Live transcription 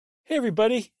Hey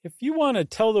everybody, if you want to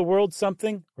tell the world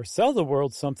something or sell the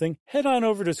world something, head on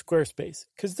over to Squarespace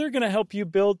because they're going to help you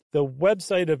build the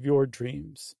website of your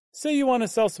dreams. Say you want to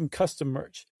sell some custom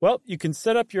merch. Well, you can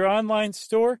set up your online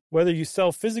store, whether you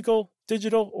sell physical,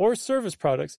 digital, or service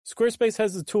products. Squarespace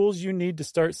has the tools you need to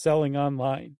start selling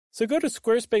online. So go to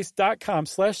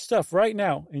squarespace.com/stuff right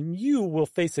now and you will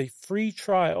face a free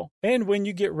trial. And when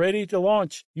you get ready to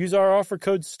launch, use our offer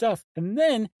code STUFF and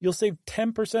then you'll save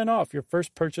 10% off your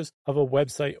first purchase of a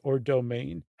website or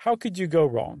domain. How could you go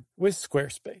wrong with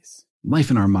Squarespace?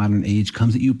 Life in our modern age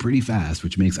comes at you pretty fast,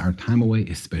 which makes our time away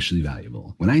especially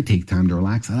valuable. When I take time to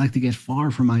relax, I like to get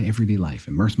far from my everyday life,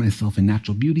 immerse myself in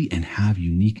natural beauty, and have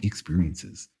unique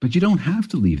experiences. But you don't have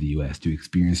to leave the U.S. to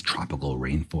experience tropical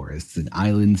rainforests and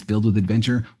islands filled with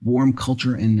adventure, warm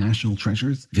culture, and national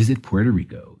treasures. Visit Puerto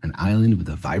Rico, an island with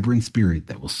a vibrant spirit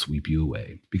that will sweep you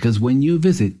away. Because when you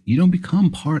visit, you don't become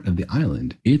part of the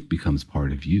island, it becomes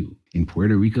part of you. In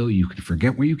Puerto Rico, you can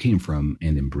forget where you came from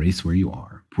and embrace where you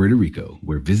are. Puerto Rico,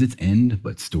 where visits end,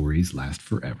 but stories last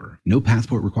forever. No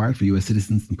passport required for U.S.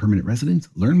 citizens and permanent residents.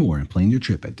 Learn more and plan your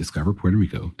trip at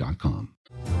discoverpuertorico.com.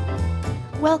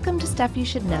 Welcome to Stuff You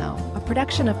Should Know, a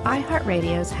production of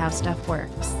iHeartRadio's How Stuff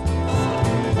Works.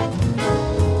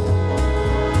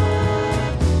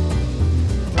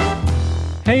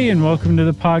 Hey, and welcome to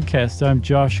the podcast. I'm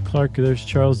Josh Clark. There's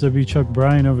Charles W. Chuck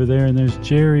Bryan over there, and there's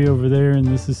Jerry over there, and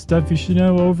this is Stuff You Should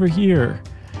Know over here.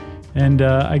 And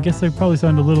I guess I probably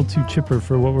sound a little too chipper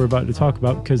for what we're about to talk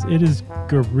about because it is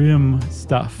grim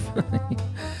stuff.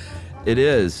 It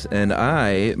is. And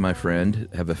I, my friend,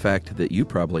 have a fact that you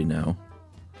probably know.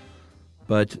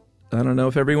 But I don't know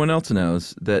if everyone else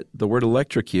knows that the word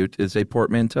electrocute is a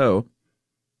portmanteau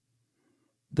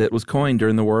that was coined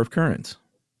during the War of Currents.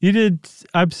 You did.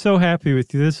 I'm so happy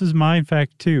with you. This is my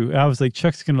fact, too. I was like,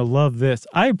 Chuck's going to love this.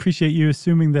 I appreciate you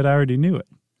assuming that I already knew it.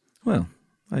 Well,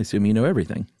 I assume you know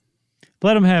everything.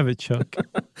 Let him have it, Chuck.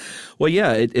 Well,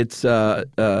 yeah, it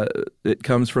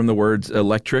comes from the words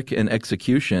electric and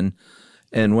execution.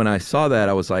 And when I saw that,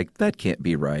 I was like, that can't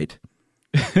be right.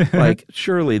 Like,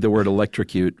 surely the word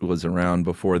electrocute was around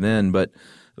before then, but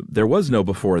there was no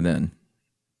before then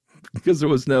because there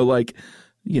was no,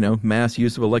 mass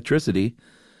use of electricity.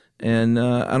 And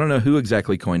I don't know who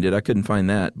exactly coined it. I couldn't find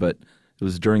that, but it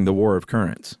was during the War of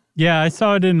Currents. Yeah, I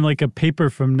saw it in like a paper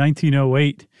from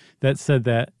 1908 that said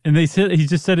that. And he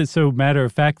just said it so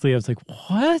matter-of-factly. I was like,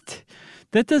 what?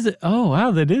 That doesn't... Oh,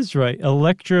 wow, that is right.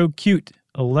 Electrocute.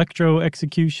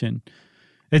 Electro-execution.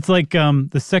 It's like the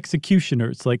sexecutioner.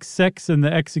 It's like sex and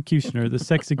the executioner, the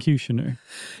sexecutioner.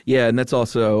 Yeah, and that's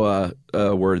also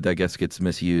a word that I guess gets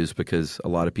misused because a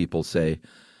lot of people say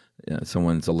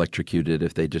someone's electrocuted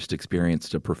if they just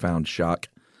experienced a profound shock.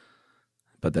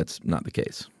 But that's not the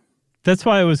case. That's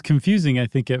why it was confusing, I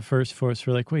think, at first for us.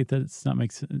 We're like, wait, it's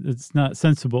not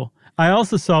sensible. I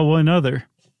also saw one other.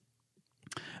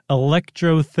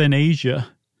 Electrothanasia.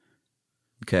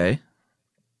 Okay.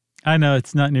 I know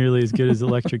it's not nearly as good as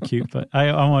electrocute, but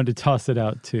I wanted to toss it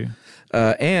out, too.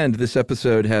 And this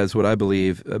episode has what I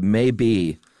believe may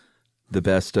be the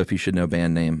best Stuff You Should Know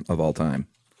band name of all time.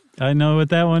 I know what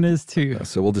that one is, too.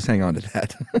 So we'll just hang on to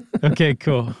that. Okay,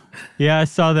 cool. Yeah, I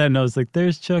saw that, and I was like,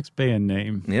 there's Chuck's band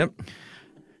name. Yep.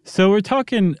 So we're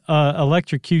talking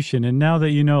electrocution, and now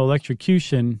that you know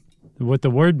electrocution, what the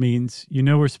word means, you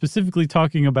know we're specifically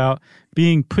talking about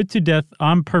being put to death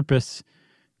on purpose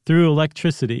through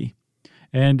electricity.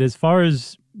 And as far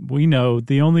as we know,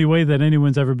 the only way that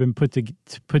anyone's ever been put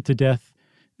to death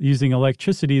using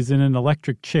electricity is in an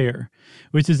electric chair,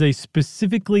 which is a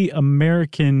specifically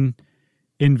American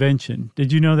invention.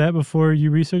 Did you know that before you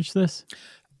researched this?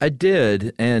 I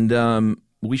did, and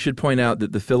we should point out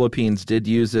that the Philippines did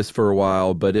use this for a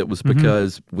while, but it was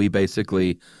because we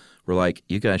basically were like,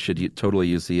 you guys should totally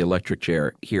use the electric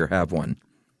chair. Here, have one.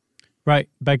 Right,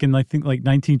 back in, I think, like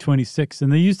 1926.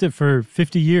 And they used it for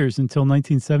 50 years until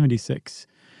 1976.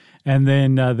 And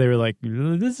then they were like,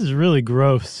 this is really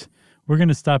gross. We're going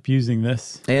to stop using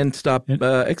this. And stop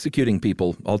executing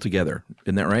people altogether.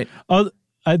 Isn't that right? Oh,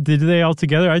 did they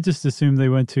altogether? I just assumed they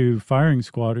went to firing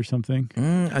squad or something.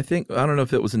 I don't know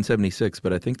if it was in 76,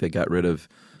 but I think they got rid of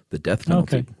the death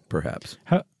penalty, perhaps.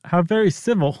 How very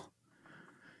civil.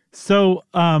 So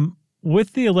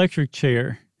with the electric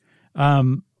chair,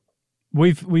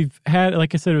 we've had,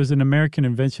 like I said, it was an American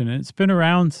invention, and it's been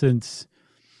around since,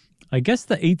 I guess,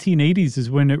 the 1880s is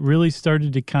when it really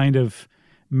started to kind of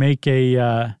make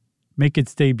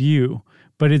its debut.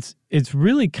 But it's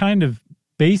really kind of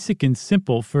basic and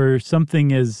simple for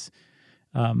something as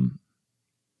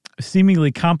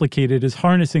seemingly complicated as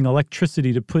harnessing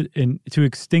electricity to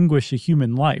extinguish a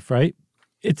human life, right?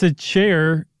 It's a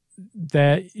chair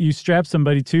that you strap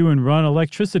somebody to and run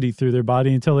electricity through their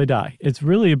body until they die. It's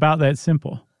really about that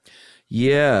simple.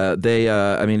 Yeah, they.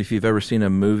 I mean, if you've ever seen a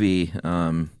movie,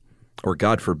 or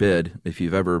God forbid, if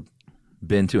you've ever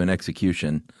been to an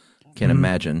execution, can't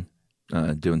imagine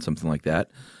doing something like that.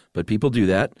 But people do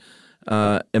that.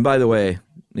 And by the way,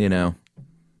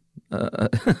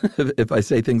 if I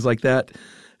say things like that,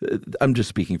 I'm just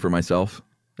speaking for myself,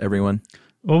 everyone.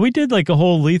 Well, we did like a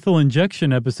whole lethal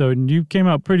injection episode, and you came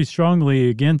out pretty strongly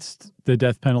against the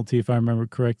death penalty, if I remember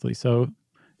correctly. So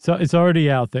it's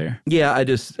already out there. Yeah, I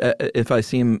just, if I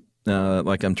seem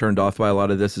like I'm turned off by a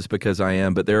lot of this, it's because I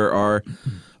am. But there are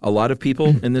a lot of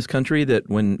people in this country that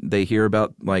when they hear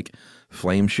about like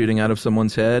flame shooting out of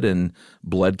someone's head and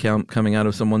blood coming out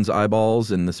of someone's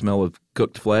eyeballs and the smell of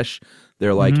cooked flesh,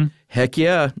 they're like, heck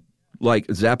yeah, like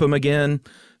zap them again.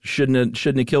 Shouldn't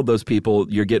have killed those people.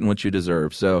 You're getting what you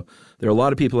deserve. So there are a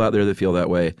lot of people out there that feel that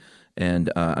way,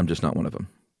 and I'm just not one of them.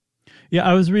 Yeah,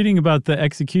 I was reading about the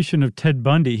execution of Ted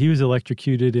Bundy. He was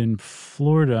electrocuted in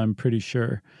Florida, I'm pretty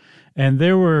sure. And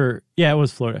it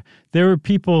was Florida. There were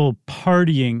people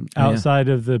partying outside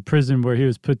of the prison where he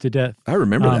was put to death. I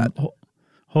remember that.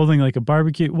 Holding like a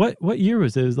barbecue. What year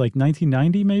was it? It was like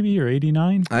 1990 maybe, or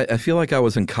 89? I feel like I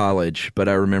was in college, but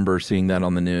I remember seeing that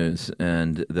on the news,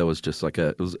 and there was just like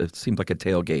it seemed like a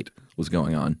tailgate was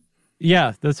going on.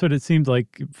 Yeah, that's what it seemed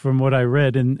like from what I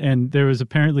read. And there was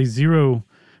apparently zero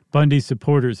Bundy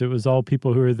supporters. It was all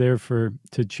people who were there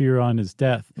to cheer on his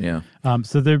death. Yeah.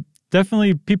 So there are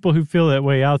definitely people who feel that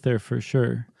way out there for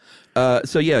sure.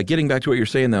 So yeah, getting back to what you're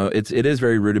saying though, it is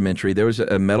very rudimentary. There was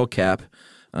a metal cap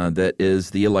that is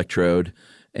the electrode,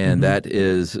 and that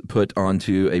is put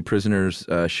onto a prisoner's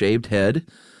shaved head.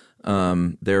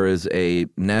 There is a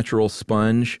natural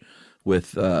sponge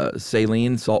with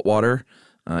saline, salt water,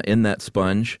 in that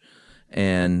sponge,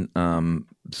 and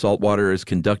salt water is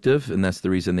conductive, and that's the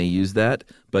reason they use that.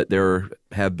 But there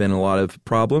have been a lot of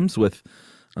problems with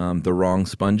the wrong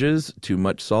sponges, too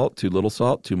much salt, too little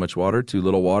salt, too much water, too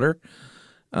little water.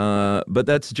 But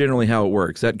that's generally how it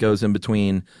works. That goes in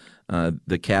between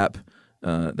the cap,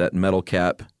 that metal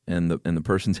cap, and the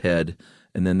person's head,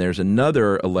 and then there's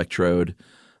another electrode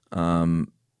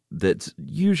that's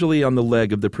usually on the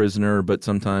leg of the prisoner, but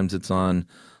sometimes it's on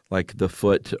like the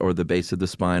foot or the base of the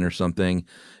spine or something.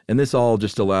 And this all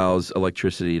just allows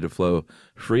electricity to flow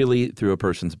freely through a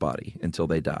person's body until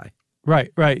they die.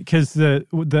 Right. Because the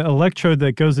electrode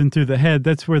that goes in through the head,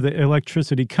 that's where the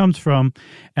electricity comes from.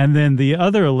 And then the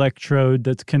other electrode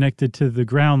that's connected to the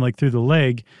ground, like through the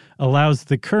leg, allows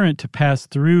the current to pass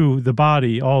through the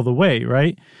body all the way,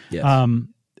 right? Yes.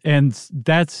 And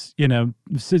that's,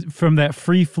 from that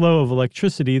free flow of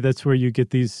electricity, that's where you get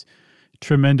these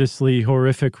tremendously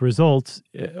horrific results,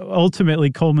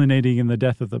 ultimately culminating in the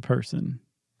death of the person.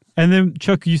 And then,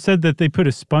 Chuck, you said that they put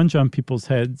a sponge on people's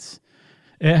heads.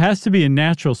 It has to be a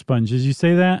natural sponge. Did you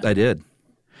say that? I did.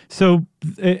 So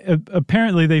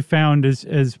apparently they found,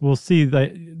 as we'll see,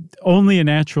 that only a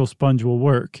natural sponge will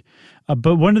work.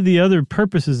 But one of the other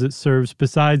purposes it serves,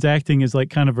 besides acting as like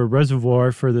kind of a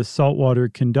reservoir for the saltwater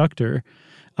conductor,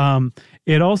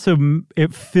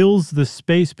 it fills the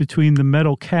space between the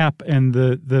metal cap and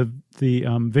the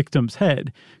victim's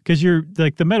head. Because you're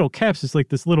like, the metal cap's just like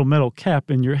this little metal cap,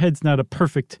 and your head's not a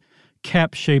perfect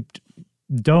cap-shaped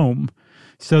dome.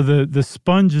 So the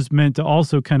sponge is meant to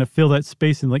also kind of fill that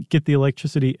space and like get the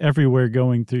electricity everywhere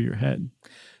going through your head.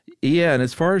 Yeah, and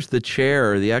as far as the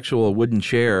chair, the actual wooden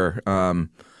chair,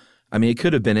 it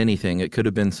could have been anything. It could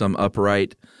have been some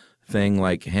upright thing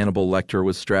like Hannibal Lecter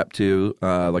was strapped to,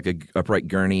 like a upright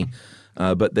gurney.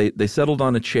 But they settled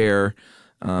on a chair.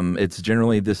 It's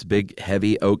generally this big,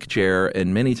 heavy oak chair,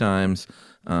 and many times,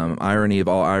 irony of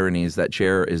all ironies, that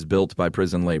chair is built by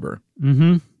prison labor.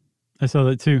 Mm-hmm. I saw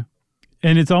that too.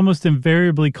 And it's almost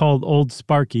invariably called Old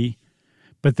Sparky,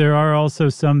 but there are also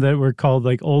some that were called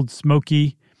like Old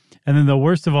Smoky. And then the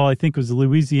worst of all, I think, was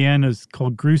Louisiana's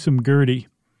called Gruesome Gertie,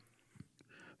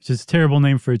 which is a terrible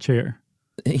name for a chair.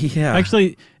 Yeah.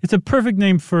 Actually, it's a perfect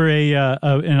name for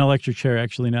an electric chair,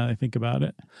 actually, now that I think about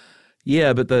it.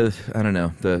 Yeah, but the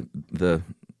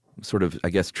sort of, I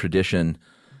guess, tradition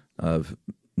of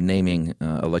naming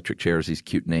electric chairs these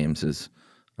cute names is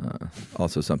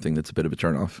also something that's a bit of a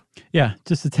turnoff. Yeah,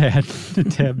 just a tad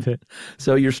bit.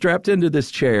 So you're strapped into this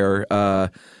chair.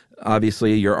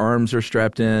 Obviously, your arms are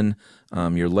strapped in.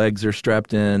 Your legs are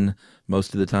strapped in.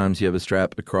 Most of the times you have a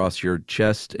strap across your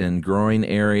chest and groin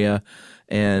area.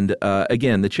 And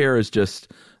again, the chair is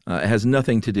just, it has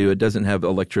nothing to do. It doesn't have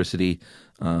electricity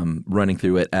running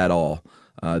through it at all.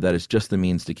 That is just the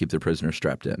means to keep the prisoner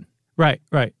strapped in. Right.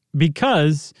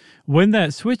 Because when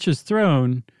that switch is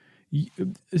thrown,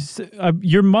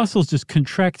 your muscles just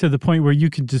contract to the point where you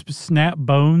can just snap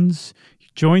bones.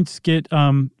 Joints get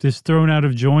just thrown out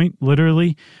of joint,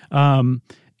 literally.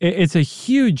 It's a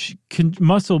huge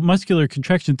muscular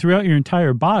contraction throughout your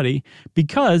entire body,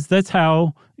 because that's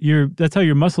how your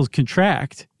muscles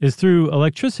contract, is through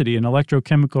electricity, an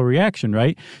electrochemical reaction,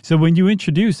 right? So when you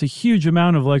introduce a huge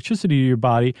amount of electricity to your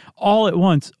body, all at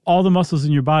once, all the muscles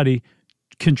in your body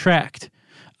contract.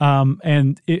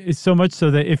 And it's so much so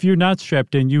that if you're not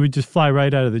strapped in, you would just fly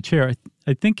right out of the chair.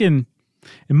 I think it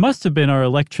must have been our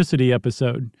electricity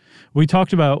episode. We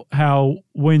talked about how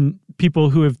when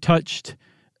people who have touched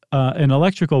an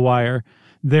electrical wire,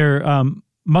 their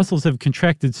muscles have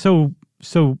contracted so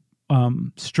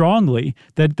strongly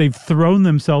that they've thrown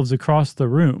themselves across the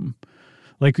room.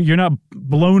 Like, you're not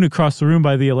blown across the room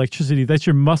by the electricity. That's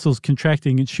your muscles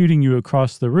contracting and shooting you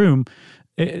across the room.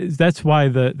 That's why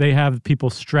they have people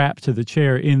strapped to the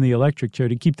chair in the electric chair,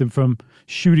 to keep them from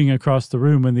shooting across the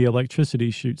room when the electricity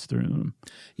shoots through them.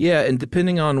 Yeah, and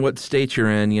depending on what state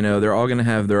you're in, they're all going to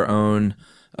have their own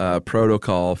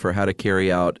protocol for how to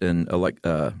carry out an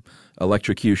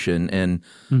electrocution. And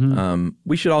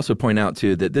we should also point out,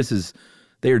 too, that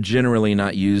they are generally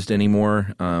not used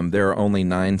anymore. There are only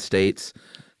 9 states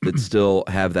that still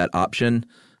have that option: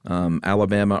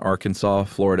 Alabama, Arkansas,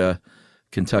 Florida,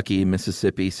 Kentucky,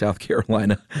 Mississippi, South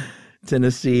Carolina,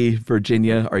 Tennessee,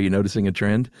 Virginia. Are you noticing a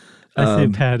trend? I see a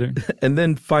pattern. And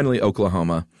then finally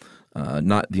Oklahoma,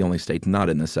 not the only state not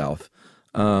in the South.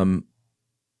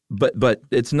 But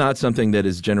it's not something that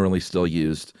is generally still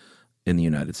used in the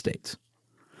United States.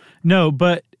 No,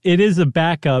 but it is a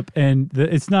backup, and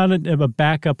it's not a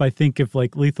backup, I think, if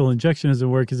like lethal injection doesn't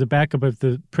work. It's a backup if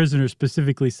the prisoner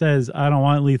specifically says, I don't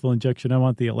want lethal injection, I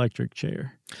want the electric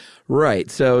chair.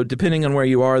 Right. So depending on where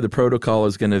you are, the protocol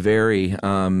is going to vary.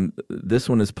 This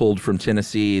one is pulled from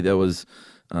Tennessee. There was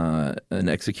an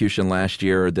execution last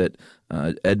year that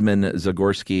Edmund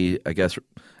Zagorski, I guess,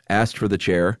 asked for the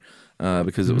chair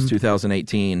because it was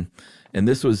 2018. And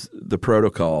this was the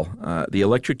protocol. The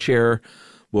electric chair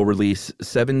will release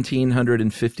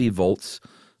 1,750 volts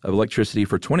of electricity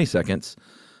for 20 seconds,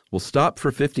 will stop for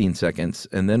 15 seconds,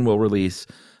 and then will release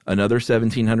another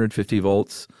 1,750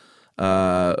 volts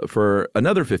for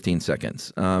another 15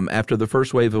 seconds. After the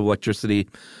first wave of electricity,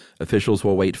 officials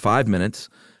will wait 5 minutes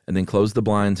and then close the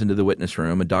blinds into the witness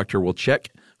room. A doctor will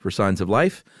check for signs of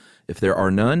life. If there are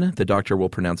none, the doctor will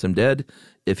pronounce him dead.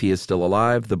 If he is still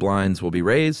alive, the blinds will be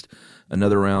raised.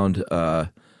 Another round, I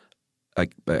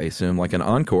assume like an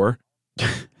encore.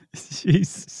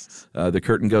 Jesus. The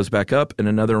curtain goes back up, and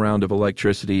another round of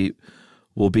electricity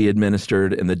will be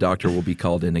administered, and the doctor will be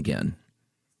called in again.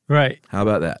 Right. How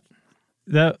about that?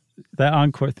 That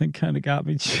encore thing kind of got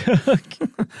me, Chuck.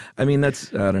 I mean, I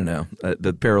don't know.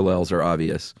 The parallels are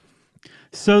obvious.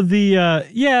 So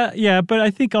but I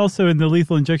think also in the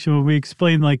lethal injection, when we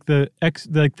explain like the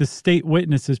state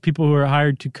witnesses, people who are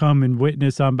hired to come and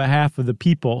witness on behalf of the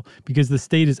people, because the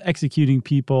state is executing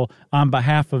people on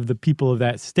behalf of the people of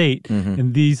that state,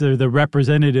 and these are the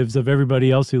representatives of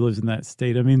everybody else who lives in that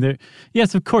state. I mean,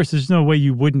 yes, of course, there's no way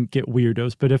you wouldn't get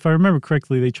weirdos, but if I remember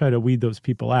correctly, they try to weed those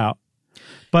people out.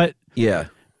 But yeah.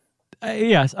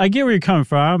 Yes, I get where you're coming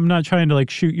from. I'm not trying to like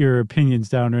shoot your opinions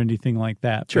down or anything like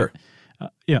that. Sure.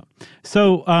 But, yeah.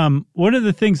 So one of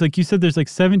the things, like you said, there's like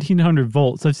 1,700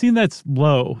 volts. I've seen that's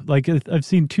low. Like I've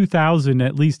seen 2,000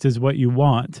 at least is what you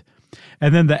want.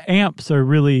 And then the amps are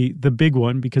really the big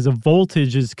one, because a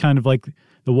voltage is kind of like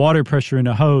the water pressure in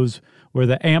a hose, where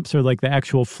the amps are like the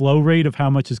actual flow rate of how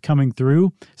much is coming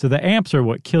through. So the amps are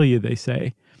what kill you, they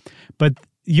say. But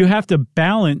you have to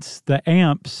balance the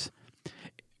amps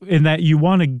in that you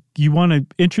want to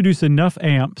introduce enough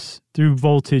amps through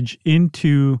voltage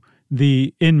into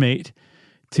the inmate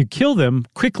to kill them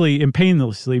quickly and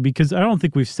painlessly, because I don't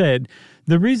think we've said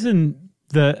the reason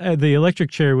the electric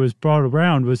chair was brought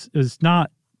around was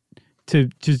not to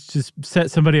just set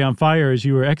somebody on fire as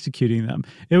you were executing them.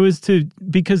 It was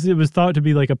because it was thought to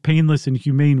be like a painless and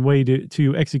humane way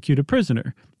to execute a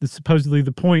prisoner. That's supposedly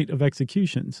the point of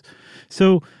executions.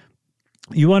 So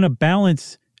you want to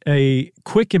balance a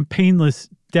quick and painless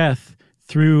death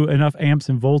through enough amps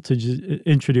and voltage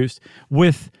introduced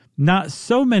with not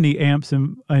so many amps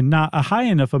and not a high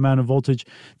enough amount of voltage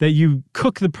that you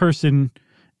cook the person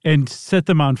and set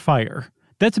them on fire.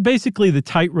 That's basically the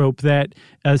tightrope that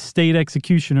a state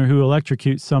executioner who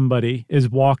electrocutes somebody is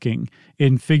walking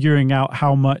in figuring out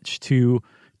how much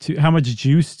how much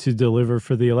juice to deliver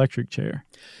for the electric chair.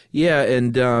 Yeah,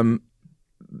 and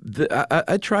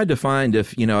I tried to find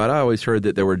if, I'd always heard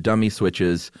that there were dummy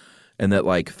switches and that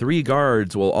like 3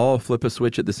 guards will all flip a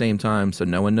switch at the same time so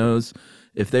no one knows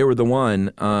if they were the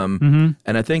one. And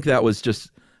I think that was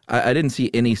just, I didn't see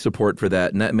any support for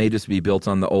that. And that may just be built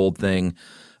on the old thing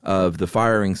of the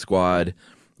firing squad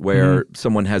where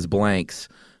someone has blanks.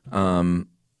 And,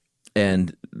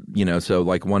 so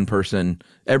like one person,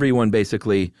 everyone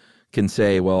basically can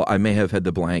say, well, I may have had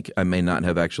the blank. I may not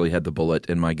have actually had the bullet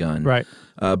in my gun. Right.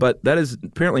 But that is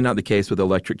apparently not the case with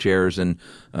electric chairs. And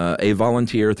a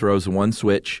volunteer throws one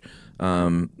switch.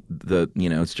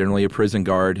 It's generally a prison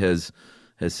guard has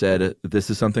said, this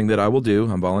is something that I will do.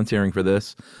 I'm volunteering for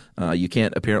this. You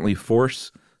can't apparently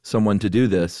force someone to do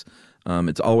this.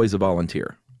 It's always a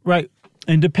volunteer. Right.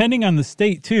 And depending on the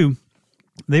state, too,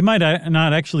 they might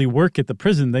not actually work at the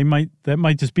prison. That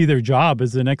might just be their job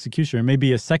as an executioner,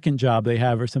 maybe a second job they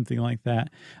have or something like that.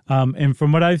 And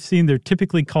from what I've seen, they're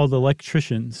typically called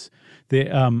electricians.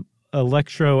 The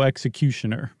electro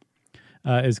executioner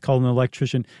is called an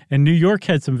electrician. And New York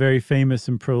had some very famous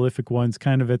and prolific ones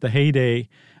kind of at the heyday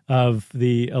of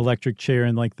the electric chair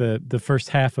in like the first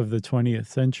half of the 20th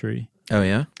century. Oh,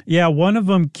 yeah? Yeah, one of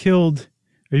them killed...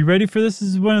 Are you ready for this? This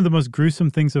is one of the most gruesome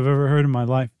things I've ever heard in my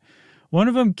life. One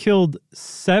of them killed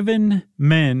 7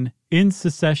 men in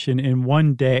succession in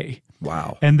one day.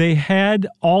 Wow. And they had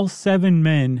all 7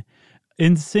 men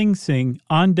in Sing Sing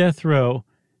on death row,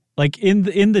 like in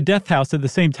the death house at the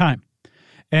same time.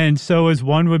 And so as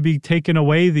one would be taken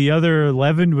away, the other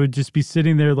 11 would just be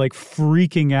sitting there like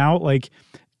freaking out,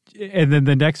 and then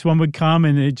the next one would come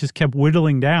and it just kept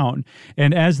whittling down.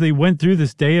 And as they went through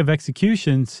this day of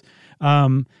executions,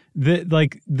 the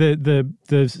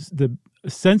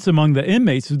sense among the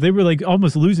inmates, they were like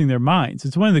almost losing their minds.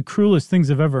 It's one of the cruelest things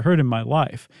I've ever heard in my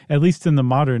life, at least in the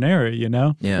modern era,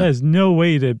 Yeah. There's no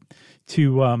way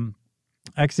to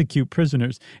execute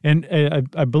prisoners. And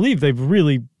I believe they've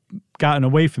really gotten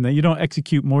away from that. You don't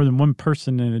execute more than one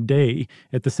person in a day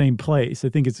at the same place. I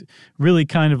think it's really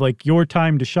kind of like your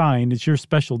time to shine. It's your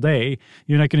special day.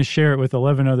 You're not going to share it with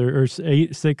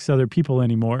 6 other people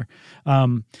anymore.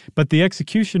 But the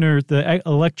executioner, the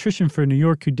electrician for New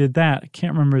York who did that, I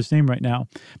can't remember his name right now,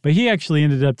 but he actually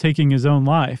ended up taking his own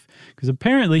life because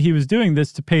apparently he was doing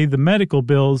this to pay the medical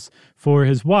bills for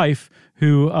his wife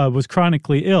who was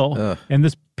chronically ill. And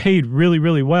this paid really,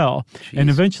 really well. Jeez. And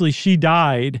eventually she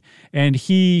died and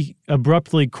he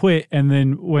abruptly quit and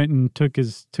then went and took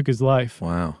his life.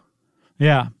 Wow.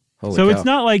 Yeah. Holy so cow. it's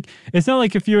not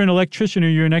like if you're an electrician or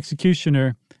you're an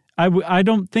executioner, I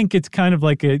don't think it's kind of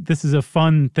like this is a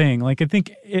fun thing. Like I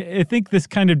think this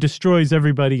kind of destroys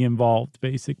everybody involved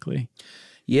basically.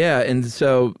 Yeah, and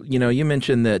so, you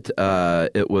mentioned that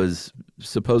it was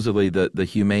supposedly the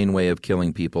humane way of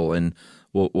killing people, and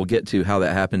we'll get to how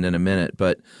that happened in a minute.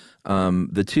 But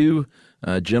the two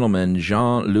gentlemen,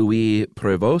 Jean-Louis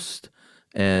Prévost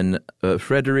and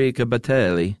Frédéric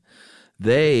Batelli,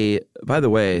 by the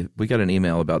way, we got an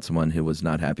email about someone who was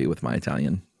not happy with my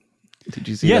Italian. Did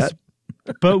you see that?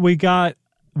 Yes, but we got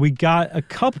a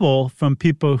couple from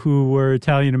people who were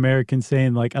Italian Americans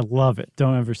saying like, I love it.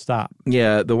 Don't ever stop.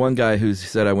 Yeah, the one guy who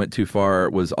said I went too far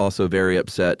was also very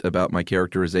upset about my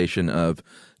characterization of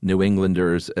New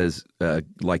Englanders as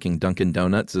liking Dunkin'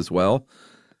 Donuts as well.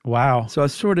 Wow. So I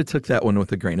sort of took that one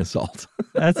with a grain of salt.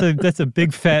 That's a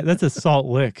big fat, that's a salt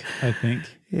lick, I think.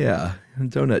 Yeah,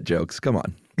 donut jokes. Come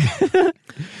on.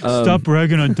 Stop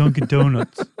bragging on Dunkin'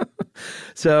 Donuts.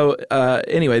 So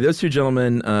anyway, those two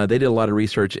gentlemen, they did a lot of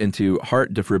research into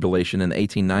heart defibrillation in the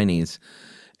 1890s.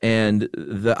 And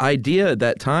the idea at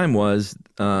that time was,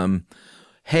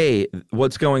 hey,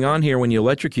 what's going on here when you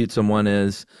electrocute someone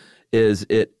is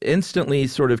it instantly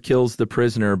sort of kills the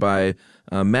prisoner by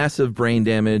massive brain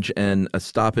damage and a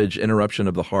stoppage, interruption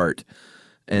of the heart.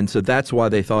 And so that's why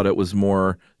they thought it was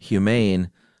more humane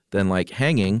than like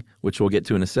hanging, which we'll get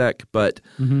to in a sec. But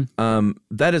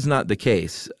that is not the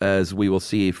case, as we will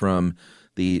see from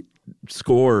the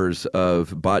scores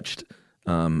of botched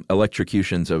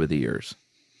electrocutions over the years.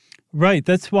 Right.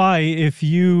 That's why if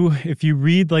you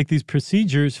read like these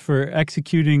procedures for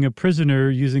executing a prisoner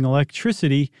using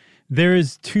electricity, there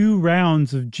is 2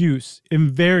 rounds of juice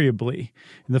invariably.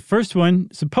 And the first one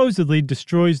supposedly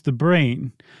destroys the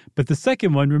brain. But the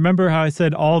second one, remember how I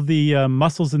said all the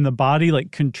muscles in the body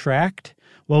like contract?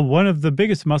 Well, one of the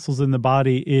biggest muscles in the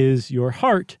body is your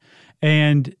heart.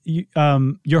 And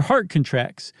your heart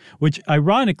contracts, which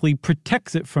ironically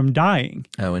protects it from dying.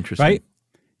 Oh, interesting. Right?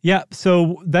 Yeah,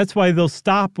 so that's why they'll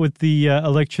stop with the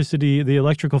electricity, the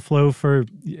electrical flow for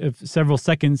several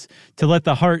seconds to let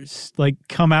the heart like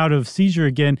come out of seizure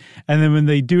again. And then when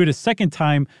they do it a second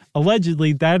time,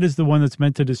 allegedly that is the one that's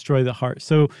meant to destroy the heart.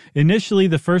 So initially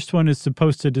the first one is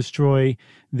supposed to destroy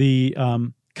the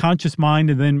conscious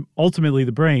mind and then ultimately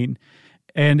the brain.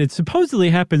 And it supposedly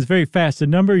happens very fast. The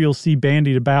number you'll see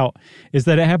bandied about is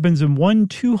that it happens in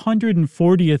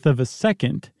 1/240th of a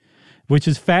second, which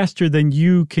is faster than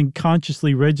you can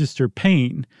consciously register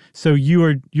pain. So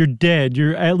you're dead.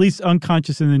 You're at least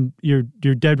unconscious, and then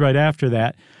you're dead right after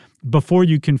that, before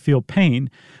you can feel pain.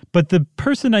 But the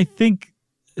person I think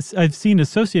I've seen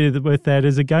associated with that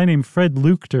is a guy named Fred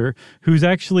Luchter, who's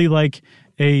actually like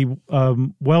a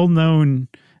well-known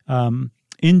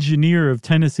engineer of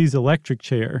Tennessee's electric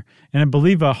chair, and I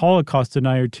believe a Holocaust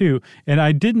denier too. And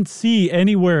I didn't see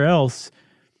anywhere else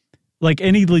like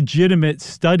any legitimate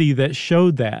study that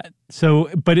showed that. So,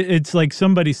 but it's like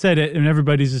somebody said it and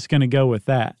everybody's just going to go with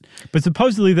that. But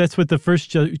supposedly that's what the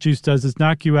first juice does, is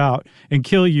knock you out and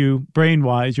kill you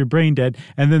brain-wise, you're brain dead,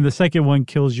 and then the second one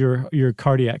kills your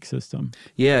cardiac system.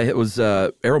 Yeah, it was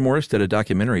Errol Morris did a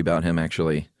documentary about him,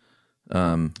 actually.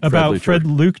 About Fred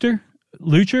Luchter?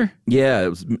 Yeah, it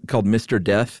was called Mr.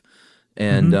 Death,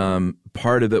 and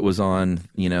part of it was on,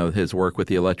 his work with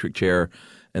the electric chair,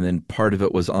 and then part of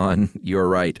it was on, you're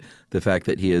right, the fact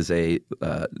that he is a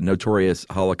notorious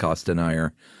Holocaust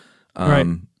denier. Right.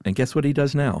 And guess what he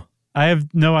does now? I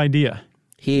have no idea.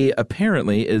 He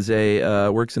apparently is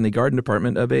works in the garden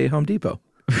department of a Home Depot.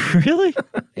 Really?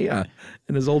 Yeah,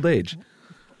 in his old age.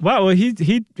 Wow, well,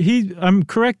 he I'm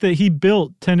correct that he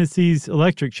built Tennessee's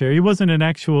electric chair. He wasn't an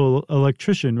actual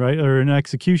electrician, right, or an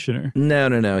executioner.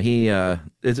 No. He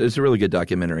it's a really good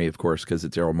documentary, of course, because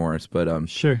it's Errol Morris. But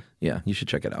sure, yeah, you should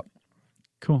check it out.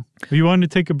 Cool. You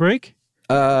wanted to take a break?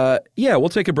 Yeah, we'll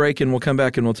take a break and we'll come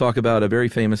back and we'll talk about a very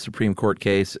famous Supreme Court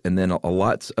case, and then a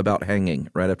lot about hanging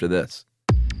right after this.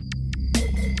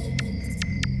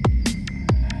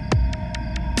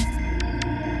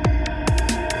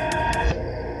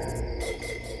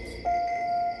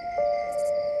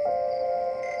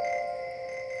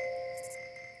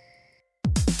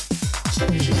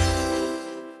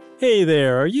 Hey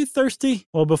there, are you thirsty?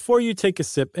 Well, before you take a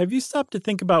sip, have you stopped to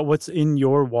think about what's in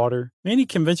your water? Many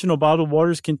conventional bottled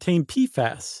waters contain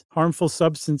PFAS, harmful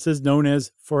substances known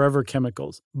as forever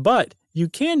chemicals. But you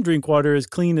can drink water as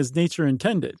clean as nature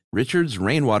intended. Richard's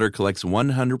Rainwater collects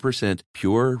 100%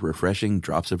 pure, refreshing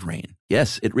drops of rain.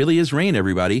 Yes, it really is rain,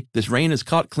 everybody. This rain is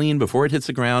caught clean before it hits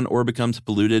the ground or becomes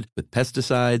polluted with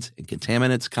pesticides and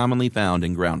contaminants commonly found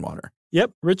in groundwater.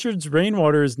 Yep, Richard's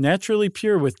Rainwater is naturally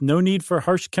pure with no need for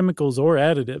harsh chemicals or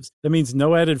additives. That means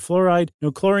no added fluoride,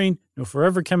 no chlorine, no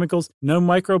forever chemicals, no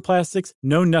microplastics,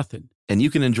 no nothing. And you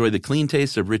can enjoy the clean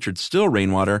taste of Richard's still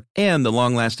rainwater and the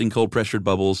long-lasting cold-pressured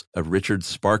bubbles of Richard's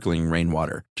sparkling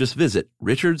rainwater. Just visit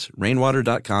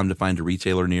richardsrainwater.com to find a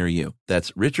retailer near you.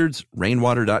 That's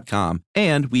richardsrainwater.com.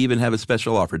 And we even have a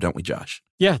special offer, don't we, Josh?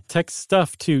 Yeah, text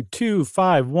stuff to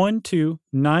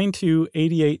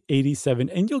 2512928887,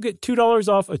 and you'll get $2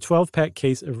 off a 12-pack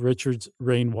case of Richard's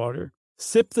Rainwater.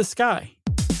 Sip the sky.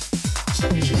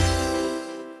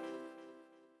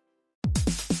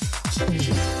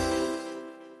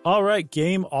 All right,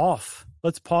 game off.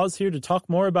 Let's pause here to talk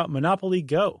more about Monopoly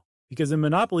Go. Because in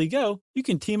Monopoly Go, you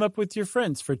can team up with your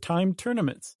friends for timed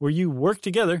tournaments where you work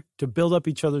together to build up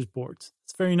each other's boards.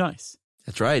 It's very nice.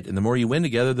 That's right. And the more you win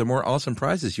together, the more awesome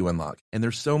prizes you unlock. And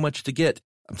there's so much to get.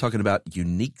 I'm talking about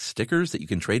unique stickers that you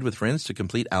can trade with friends to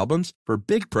complete albums for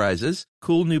big prizes,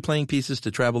 cool new playing pieces to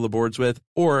travel the boards with,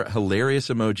 or hilarious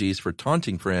emojis for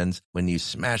taunting friends when you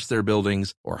smash their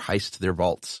buildings or heist their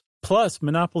vaults. Plus,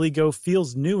 Monopoly Go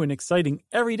feels new and exciting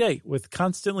every day with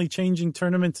constantly changing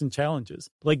tournaments and challenges,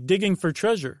 like digging for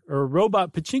treasure or a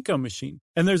robot pachinko machine.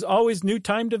 And there's always new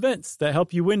timed events that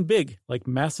help you win big, like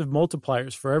massive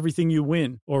multipliers for everything you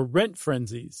win or rent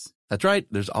frenzies. That's right.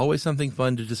 There's always something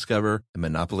fun to discover in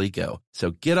Monopoly Go. So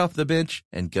get off the bench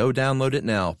and go download it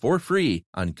now for free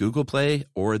on Google Play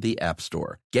or the App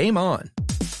Store. Game on!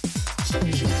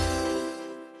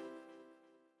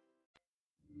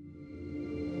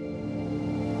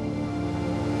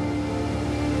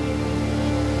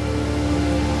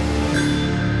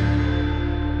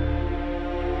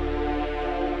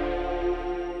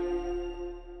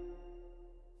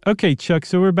 Okay, Chuck,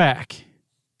 so we're back.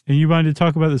 And you wanted to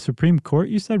talk about the Supreme Court,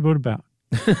 you said? What about?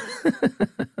 I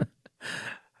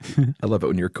love it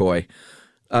when you're coy.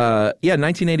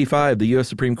 1985, the U.S.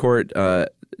 Supreme Court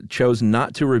chose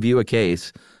not to review a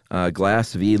case,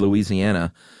 Glass v.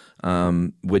 Louisiana,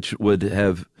 which would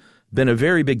have been a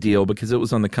very big deal because it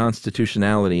was on the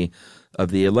constitutionality of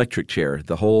the electric chair.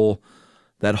 That whole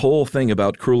thing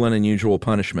about cruel and unusual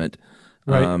punishment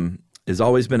has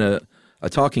always been a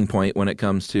talking point when it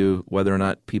comes to whether or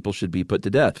not people should be put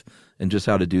to death and just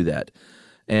how to do that.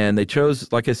 And they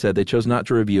chose, like I said, not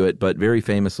to review it, but very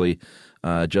famously,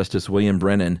 Justice William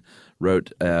Brennan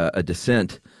wrote a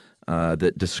dissent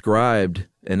that described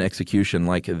an execution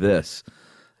like this.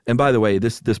 And by the way,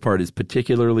 this part is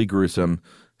particularly gruesome.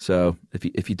 So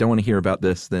if you don't want to hear about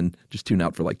this, then just tune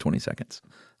out for like 20 seconds.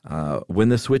 When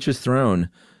the switch is thrown,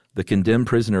 the condemned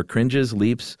prisoner cringes,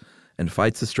 leaps, and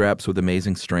fights the straps with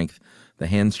amazing strength. The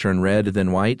hands turn red,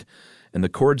 then white, and the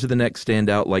cords of the neck stand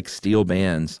out like steel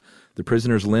bands. The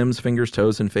prisoner's limbs, fingers,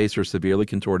 toes, and face are severely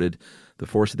contorted. The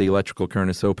force of the electrical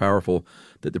current is so powerful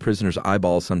that the prisoner's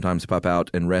eyeballs sometimes pop out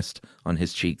and rest on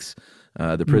his cheeks.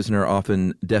 The prisoner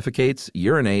often defecates,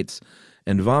 urinates,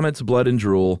 and vomits blood and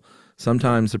drool.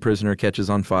 Sometimes the prisoner catches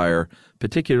on fire,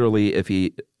 particularly if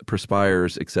he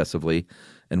perspires excessively,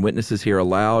 and witnesses hear a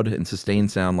loud and sustained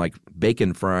sound like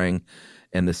bacon frying,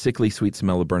 and the sickly sweet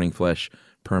smell of burning flesh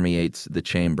permeates the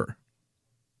chamber.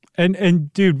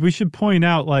 And dude, we should point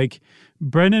out, like,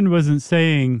 Brennan wasn't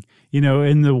saying,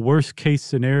 in the worst case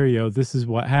scenario, this is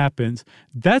what happens.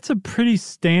 That's a pretty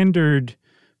standard.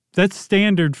 That's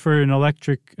standard for an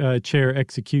electric chair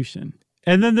execution.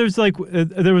 And then there's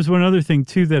there was one other thing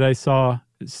too that I saw,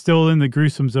 still in the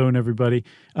gruesome zone. Everybody,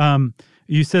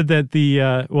 you said that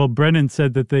Brennan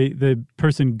said that the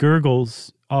person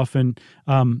gurgles often.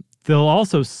 They'll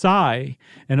also sigh,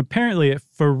 and apparently it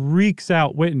freaks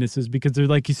out witnesses because they're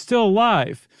like, he's still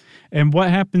alive. And what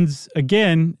happens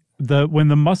again, when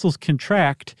the muscles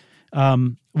contract,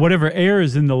 whatever air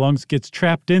is in the lungs gets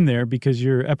trapped in there because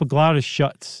your epiglottis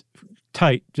shuts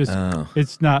tight.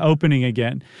 It's not opening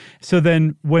again. So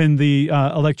then when the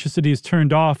electricity is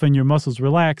turned off and your muscles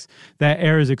relax, that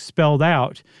air is expelled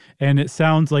out, and it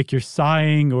sounds like you're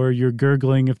sighing or you're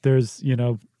gurgling if there's,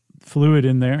 fluid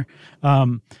in there.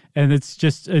 And it's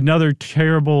just another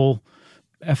terrible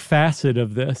facet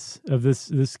of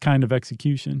this kind of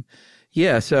execution.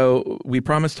 Yeah, so we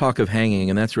promised talk of hanging,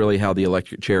 and that's really how the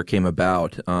electric chair came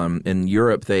about. In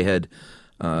Europe, they had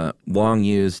long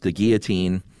used the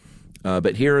guillotine,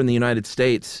 but here in the United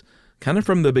States, kind of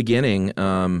from the beginning,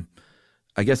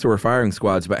 I guess there were firing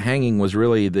squads, but hanging was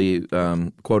really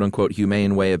the quote-unquote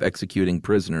humane way of executing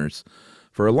prisoners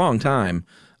for a long time,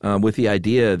 with the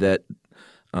idea that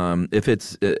if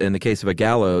it's, in the case of a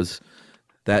gallows,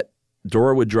 that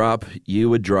door would drop, you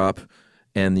would drop,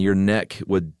 and your neck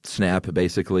would snap,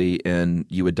 basically, and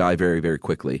you would die very, very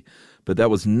quickly. But that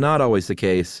was not always the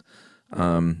case.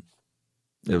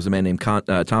 There was a man named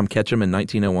Tom Ketchum in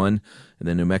 1901 in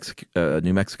the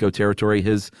New Mexico territory.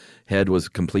 His head was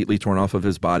completely torn off of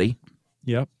his body.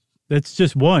 Yep. That's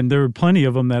just one. There were plenty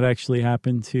of them that actually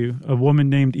happened to. A woman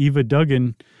named Eva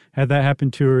Duggan had that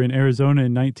happen to her in Arizona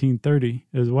in 1930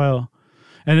 as well.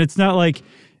 And it's not like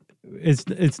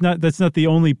that's not the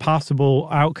only possible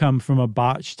outcome from a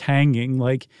botched hanging.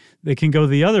 Like, they can go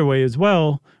the other way as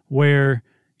well, where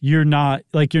you're not,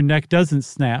 like, your neck doesn't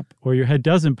snap or your head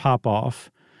doesn't pop off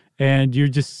and you're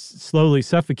just slowly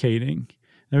suffocating.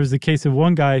 There was the case of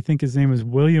one guy, I think his name was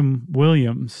William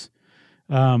Williams,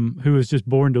 who was just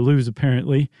born to lose,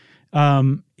 apparently.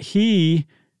 He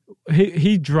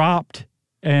dropped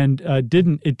and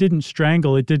didn't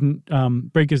strangle, it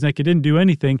didn't break his neck, it didn't do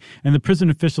anything, and the prison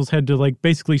officials had to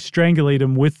basically strangulate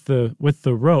him with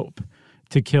the rope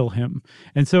to kill him.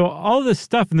 And so all this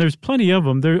stuff, and there's plenty of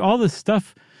them, all this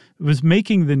stuff was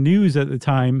making the news at the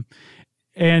time,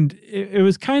 and it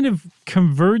was kind of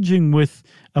converging with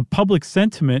a public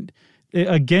sentiment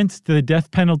against the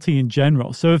death penalty in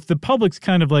general. So if the public's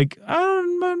kind of like,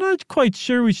 I'm not quite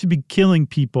sure we should be killing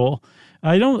people,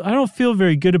 I don't feel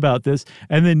very good about this,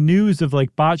 and the news of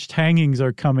botched hangings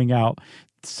are coming out,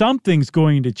 something's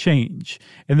going to change.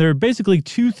 And there are basically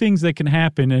two things that can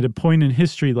happen at a point in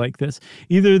history like this.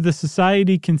 Either the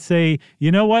society can say,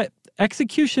 you know what,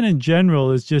 execution in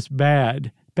general is just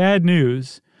bad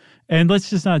news, and let's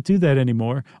just not do that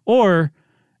anymore. Or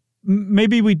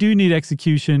maybe we do need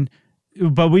execution,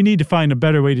 but we need to find a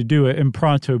better way to do it in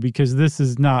pronto, because this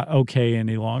is not okay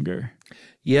any longer.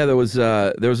 Yeah, there was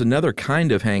another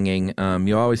kind of hanging.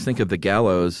 You always think of the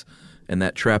gallows and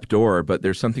that trap door, but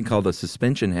there's something called a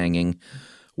suspension hanging,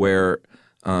 where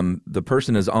the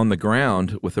person is on the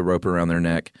ground with a rope around their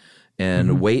neck,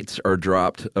 and weights are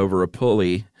dropped over a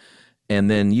pulley, and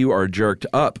then you are jerked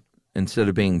up instead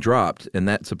of being dropped, and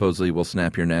that supposedly will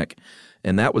snap your neck.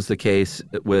 And that was the case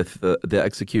with the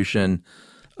execution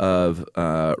of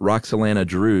Roxalana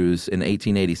Drews in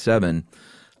 1887.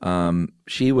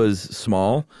 She was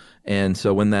small, and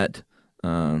so when that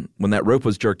rope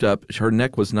was jerked up, her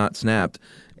neck was not snapped,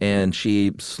 and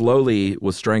she slowly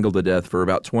was strangled to death for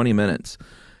about 20 minutes.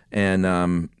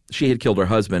 And she had killed her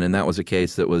husband, and that was a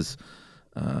case that was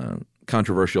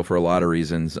controversial for a lot of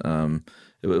reasons.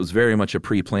 It was very much a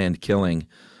pre-planned killing,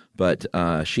 but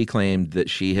she claimed that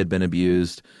she had been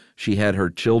abused. She had her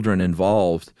children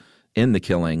involved in the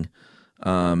killing.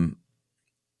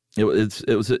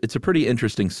 It's a pretty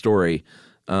interesting story.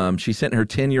 She sent her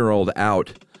 10-year-old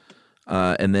out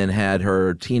and then had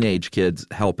her teenage kids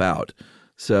help out.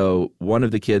 So one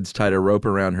of the kids tied a rope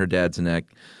around her dad's neck.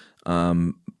 The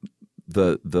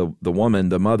woman,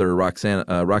 the mother,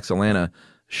 Roxalana,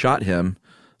 shot him,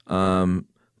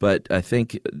 but I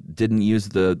think didn't use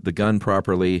the gun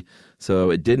properly, so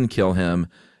it didn't kill him.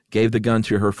 Gave the gun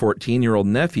to her 14-year-old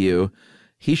nephew.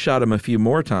 He shot him a few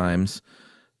more times.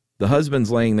 The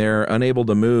husband's laying there, unable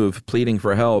to move, pleading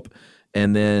for help,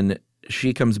 and then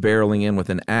she comes barreling in with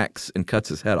an axe and cuts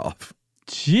his head off.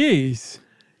 Jeez.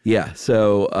 Yeah,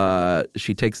 so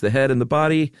she takes the head and the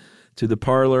body to the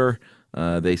parlor.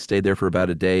 They stayed there for about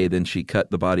a day. Then she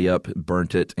cut the body up,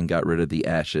 burnt it, and got rid of the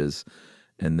ashes,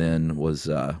 and then was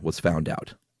found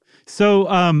out. So,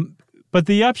 but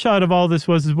the upshot of all this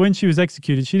was when she was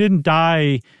executed, she didn't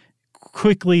die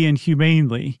quickly and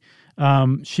humanely.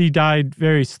 She died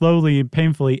very slowly and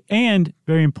painfully, and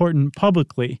very important,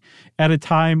 publicly, at a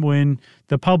time when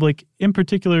the public, in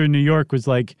particular in New York, was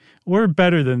like, "We're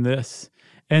better than this."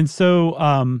 And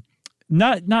so,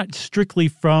 not strictly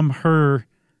from her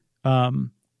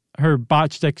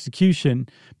botched execution,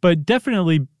 but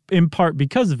definitely in part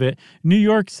because of it, New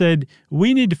York said,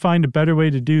 "We need to find a better way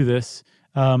to do this.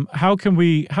 How can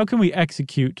we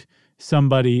execute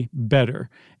somebody better?"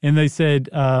 And they said,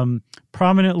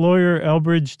 prominent lawyer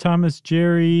Elbridge Thomas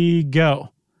Gerry,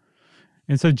 go.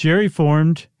 And so Gerry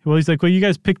formed. Well, he's like, "Well, you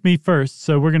guys picked me first,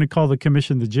 so we're going to call the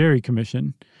commission the Gerry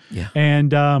Commission." Yeah.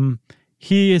 And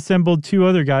he assembled two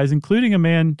other guys, including a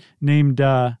man named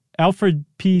Alfred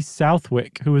P.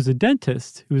 Southwick, who was a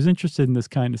dentist who was interested in this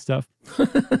kind of stuff.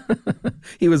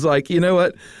 He was like, you know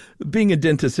what? Being a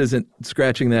dentist isn't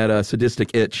scratching that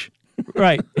sadistic itch.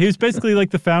 Right. He was basically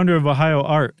like the founder of Ohio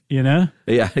Art, you know?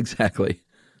 Yeah, exactly.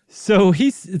 So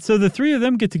the three of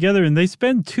them get together and they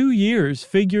spend 2 years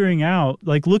figuring out,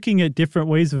 like looking at different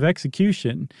ways of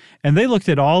execution. And they looked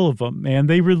at all of them, and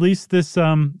they released this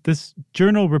this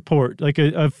journal report, like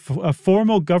a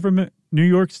formal government, New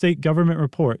York State government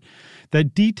report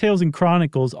that details and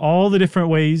chronicles all the different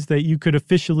ways that you could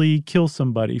officially kill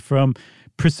somebody, from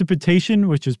precipitation,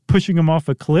 which is pushing them off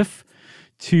a cliff,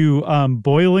 to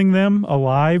boiling them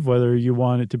alive, whether you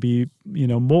want it to be,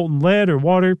 molten lead or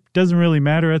water, doesn't really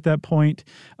matter at that point,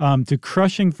 to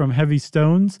crushing from heavy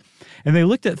stones. And they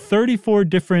looked at 34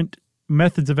 different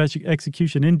methods of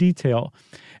execution in detail,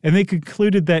 and they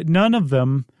concluded that none of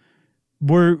them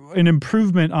were an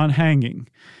improvement on hanging.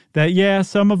 That, yeah,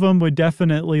 some of them would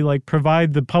definitely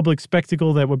provide the public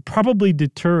spectacle that would probably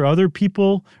deter other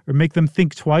people or make them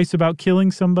think twice about killing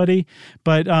somebody,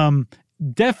 but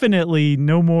definitely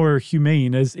no more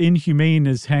humane, as inhumane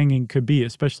as hanging could be,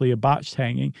 especially a botched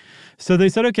hanging. So they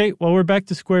said, okay, well, we're back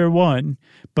to square one.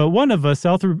 But one of us,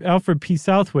 Alfred P.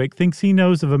 Southwick, thinks he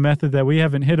knows of a method that we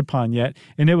haven't hit upon yet,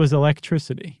 and it was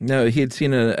electricity. No, he had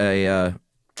seen a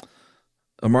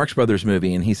Marx Brothers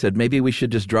movie, and he said, maybe we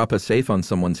should just drop a safe on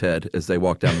someone's head as they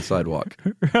walk down the sidewalk.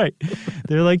 Right.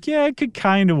 They're like, yeah, it could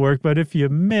kind of work, but if you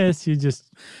miss, you just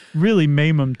really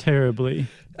maim them terribly.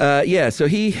 So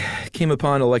he came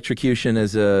upon electrocution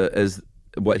as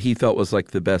what he felt was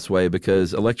like the best way,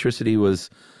 because electricity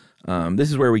was, this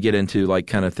is where we get into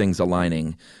kind of things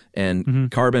aligning,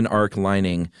 and carbon arc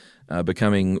lining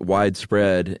becoming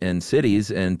widespread in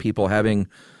cities, and people having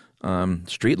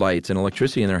street lights and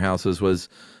electricity in their houses was,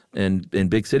 in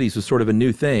big cities, was sort of a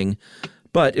new thing,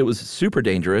 but it was super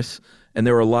dangerous. And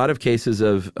there were a lot of cases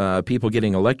of people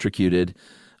getting electrocuted.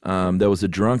 There was a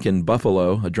drunk in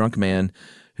Buffalo, a drunk man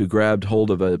who grabbed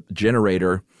hold of a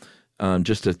generator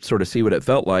just to sort of see what it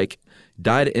felt like,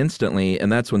 died instantly.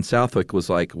 And that's when Southwick was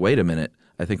like, wait a minute,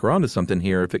 I think we're onto something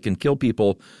here. If it can kill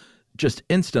people just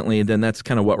instantly, then that's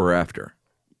kind of what we're after.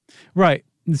 Right.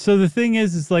 So the thing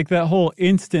is that whole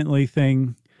instantly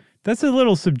thing, that's a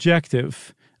little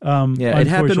subjective. It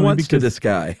happened once to this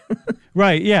guy.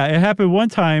 Right, yeah, it happened one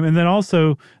time, and then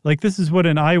also, this is what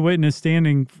an eyewitness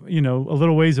standing, a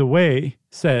little ways away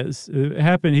says. It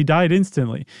happened, he died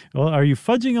instantly. Well, are you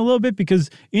fudging a little bit? Because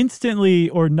instantly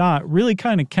or not really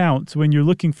kind of counts when you're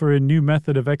looking for a new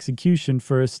method of execution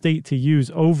for a state to use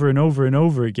over and over and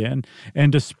over again,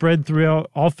 and to spread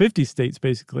throughout all 50 states,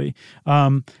 basically.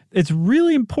 It's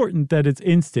really important that it's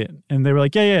instant. And they were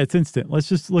like, yeah, it's instant. Let's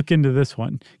just look into this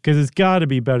one, because it's got to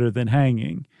be better than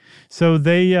hanging. So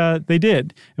they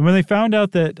did. And when they found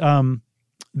out that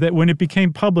that when it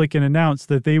became public and announced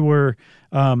that they were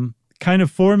kind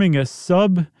of forming a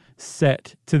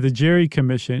subset to the Gerry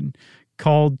Commission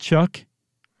called Chuck?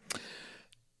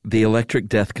 The Electric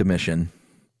Death Commission.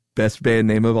 Best band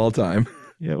name of all time.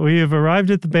 Yeah, we have arrived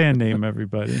at the band name,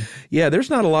 everybody. Yeah, there's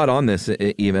not a lot on this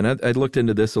even. I looked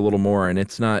into this a little more, and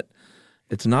it's not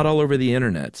all over the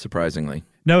internet, surprisingly.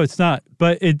 No, it's not.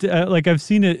 But it like I've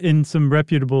seen it in some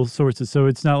reputable sources, so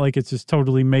it's not like it's just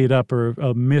totally made up or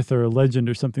a myth or a legend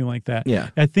or something like that. Yeah,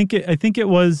 I think it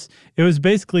was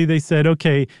basically they said,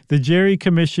 okay, the Jerry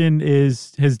Commission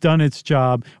has done its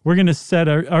job. We're going to set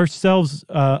ourselves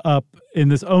up in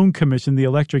this own commission, the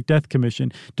Electric Death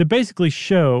Commission, to basically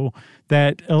show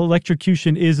that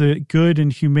electrocution is a good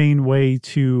and humane way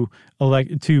to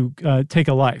take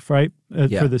a life, right,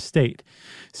 for the state.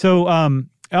 So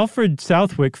Alfred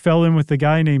Southwick fell in with a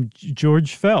guy named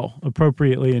George Fell,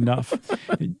 appropriately enough.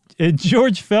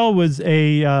 George Fell was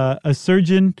a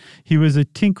surgeon. He was a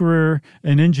tinkerer,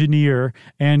 an engineer,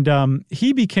 and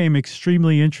he became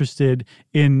extremely interested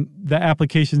in the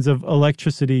applications of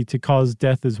electricity to cause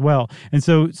death as well. And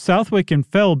so Southwick and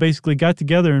Fell basically got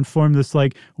together and formed this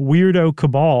like weirdo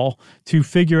cabal to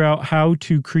figure out how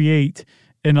to create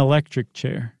an electric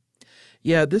chair.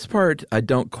 Yeah, this part I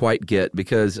don't quite get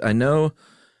because I know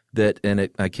that, and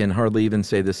I can hardly even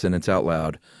say this sentence out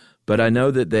loud, but I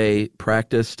know that they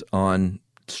practiced on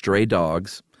stray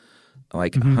dogs,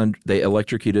 like they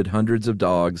electrocuted hundreds of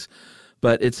dogs.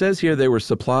 But it says here they were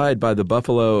supplied by the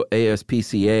Buffalo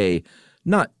ASPCA,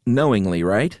 not knowingly,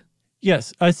 right?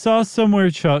 Yes, I saw somewhere,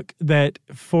 Chuck, that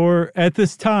at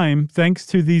this time, thanks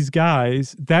to these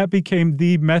guys, that became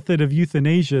the method of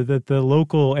euthanasia that the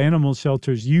local animal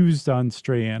shelters used on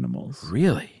stray animals.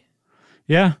 Really?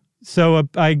 Yeah. So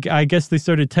I guess they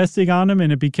started testing on them,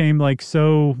 and it became like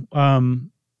so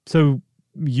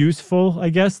useful, I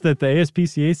guess, that the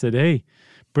ASPCA said, "Hey,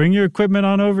 bring your equipment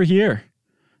on over here,"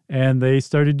 and they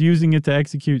started using it to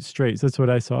execute strays. That's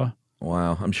what I saw.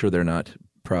 Wow, I'm sure they're not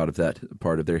proud of that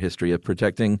part of their history of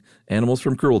protecting animals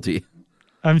from cruelty.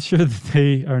 I'm sure that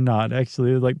they are not,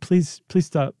 actually. They're like, please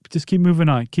stop. Just keep moving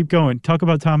on. Keep going. Talk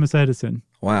about Thomas Edison.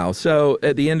 Wow. So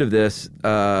at the end of this,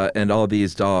 and all of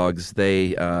these dogs,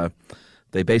 they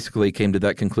basically came to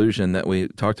that conclusion that we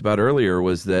talked about earlier,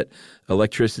 was that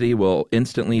electricity will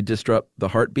instantly disrupt the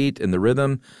heartbeat and the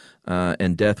rhythm,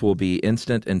 and death will be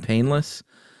instant and painless.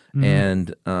 Mm-hmm.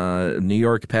 And New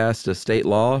York passed a state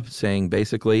law saying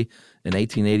basically in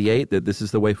 1888 that this is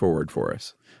the way forward for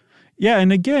us. Yeah,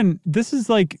 and again, this is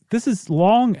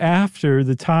long after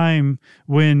the time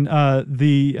when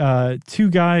the two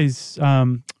guys,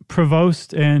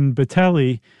 Provost and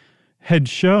Batelli, had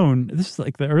shown, this is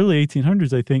like the early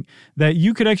 1800s, I think, that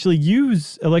you could actually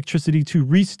use electricity to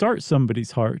restart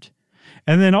somebody's heart.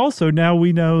 And then also now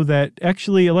we know that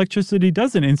actually electricity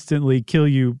doesn't instantly kill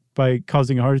you by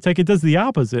causing a heart attack. It does the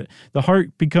opposite. The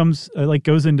heart becomes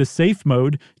goes into safe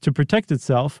mode to protect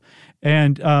itself,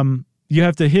 and you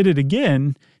have to hit it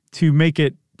again to make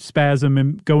it spasm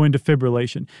and go into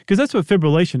fibrillation. Because that's what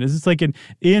fibrillation is. It's like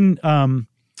in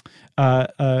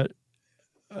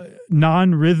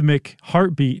non-rhythmic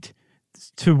heartbeat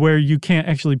to where you can't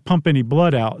actually pump any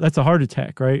blood out. That's a heart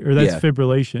attack, right? Or that's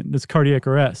fibrillation. That's cardiac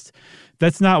arrest.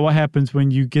 That's not what happens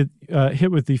when you get hit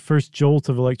with the first jolt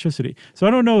of electricity. So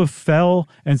I don't know if Fell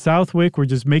and Southwick were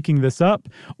just making this up,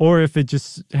 or if it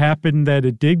just happened that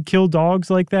it did kill dogs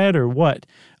like that, or what.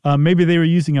 Maybe they were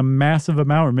using a massive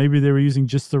amount, or maybe they were using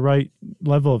just the right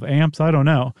level of amps. I don't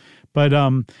know. But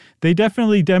they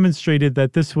definitely demonstrated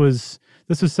that this was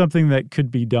something that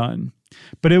could be done.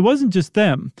 But it wasn't just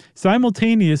them.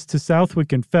 Simultaneous to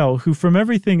Southwick and Fell, who from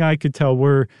everything I could tell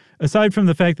were, aside from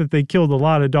the fact that they killed a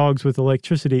lot of dogs with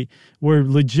electricity, were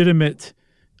legitimate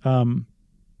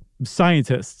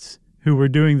scientists who were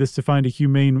doing this to find a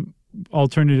humane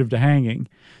alternative to hanging.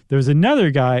 There was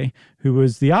another guy who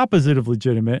was the opposite of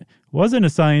legitimate, wasn't a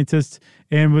scientist,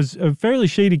 and was a fairly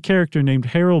shady character named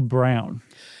Harold Brown.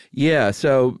 Yeah,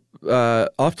 so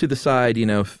off to the side,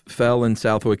 Fell and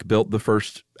Southwick built the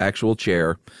first actual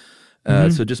chair.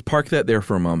 So just park that there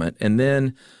for a moment. And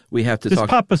then we have to just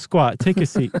pop a squat. Take a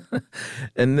seat.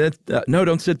 And then, no,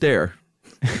 don't sit there.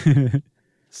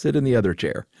 Sit in the other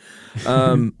chair.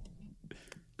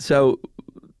 So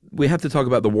we have to talk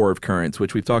about the War of Currents,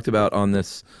 which we've talked about on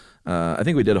this. I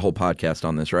think we did a whole podcast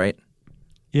on this, right?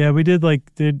 Yeah, we did.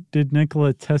 Did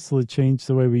Nikola Tesla change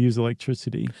the way we use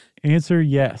electricity? Answer,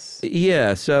 yes.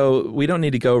 Yeah, so we don't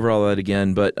need to go over all that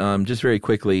again, but just very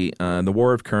quickly, the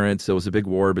War of Currents, there was a big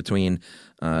war between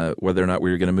whether or not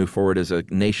we were going to move forward as a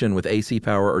nation with AC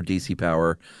power or DC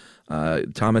power.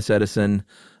 Thomas Edison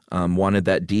wanted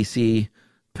that DC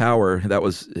power.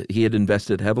 He had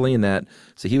invested heavily in that,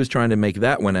 so he was trying to make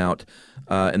that one out.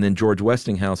 And then George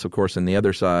Westinghouse, of course, on the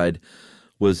other side,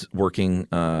 was working,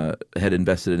 had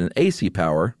invested in AC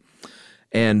power.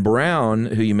 And Brown,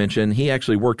 who you mentioned, he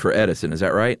actually worked for Edison. Is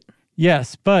that right?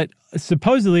 Yes, but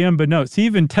supposedly unbeknownst, he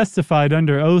even testified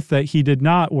under oath that he did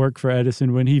not work for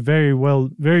Edison when he very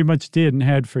much did and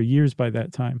had for years by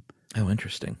that time. Oh,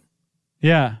 interesting.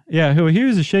 Yeah. He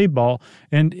was a shade ball.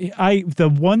 And the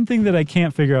one thing that I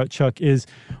can't figure out, Chuck, is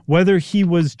whether he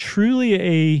was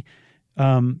truly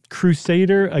a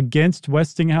crusader against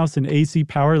Westinghouse and AC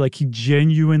power, like he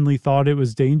genuinely thought it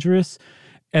was dangerous,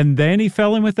 and then he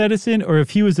fell in with Edison, or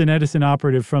if he was an Edison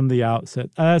operative from the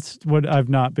outset. That's what I've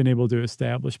not been able to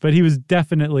establish. But he was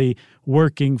definitely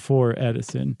working for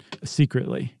Edison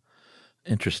secretly.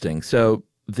 Interesting. So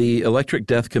the Electric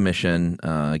Death Commission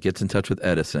gets in touch with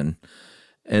Edison,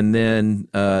 and then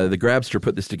the Grabster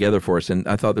put this together for us, and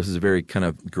I thought this was a very kind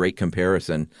of great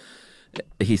comparison.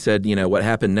 He said, what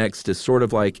happened next is sort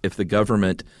of like if the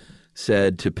government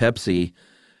said to Pepsi,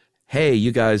 hey,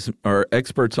 you guys are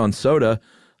experts on soda.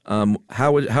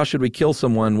 How should we kill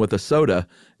someone with a soda?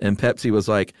 And Pepsi was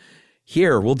like,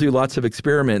 here, we'll do lots of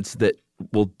experiments that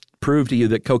will prove to you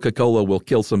that Coca-Cola will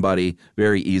kill somebody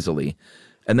very easily.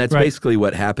 And that's basically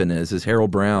what happened is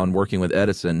Harold Brown, working with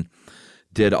Edison,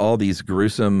 did all these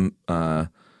gruesome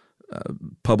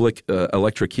public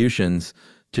electrocutions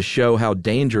to show how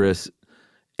dangerous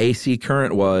AC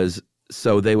current was,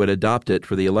 so they would adopt it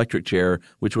for the electric chair,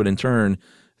 which would in turn,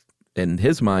 in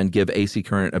his mind, give AC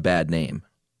current a bad name.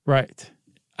 Right.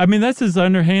 I mean, that's as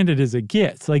underhanded as it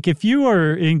gets. Like, if you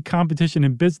are in competition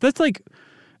in business, that's like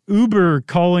Uber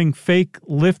calling fake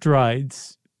Lyft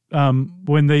rides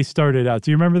when they started out.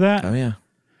 Do you remember that? Oh, yeah.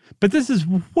 But this is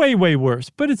way, way worse,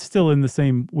 but it's still in the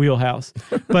same wheelhouse.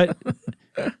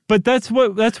 But that's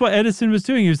what Edison was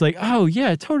doing. He was like, oh,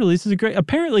 yeah, totally. This is great.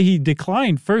 Apparently, he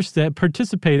declined first to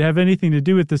participate, have anything to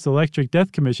do with this Electric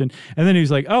Death Commission. And then he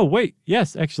was like, oh, wait,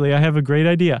 yes, actually, I have a great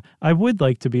idea. I would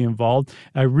like to be involved.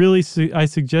 I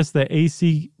suggest that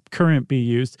AC current be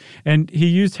used. And he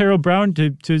used Harold Brown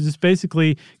to just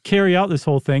basically carry out this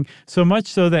whole thing, so much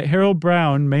so that Harold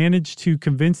Brown managed to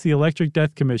convince the Electric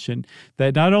Death Commission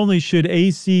that not only should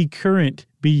AC current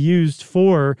be used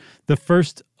for the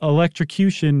first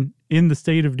electrocution in the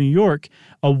state of New York,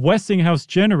 a Westinghouse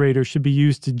generator should be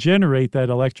used to generate that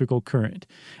electrical current.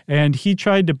 And he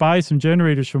tried to buy some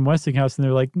generators from Westinghouse, and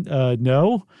they're like,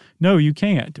 no, you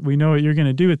can't. We know what you're going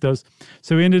to do with those.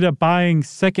 So he ended up buying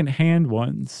secondhand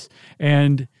ones.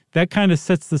 And that kind of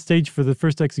sets the stage for the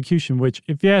first execution, which,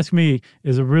 if you ask me,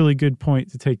 is a really good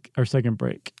point to take our second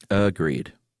break.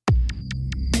 Agreed.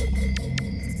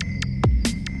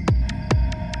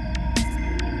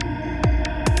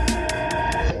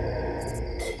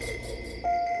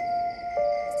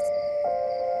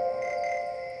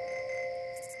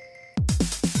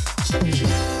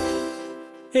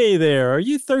 Hey there, are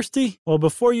you thirsty? Well,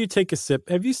 before you take a sip,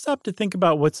 have you stopped to think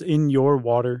about what's in your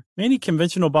water? Many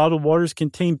conventional bottled waters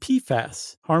contain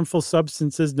PFAS, harmful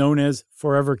substances known as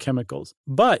forever chemicals.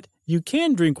 But you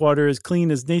can drink water as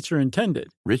clean as nature intended.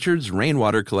 Richard's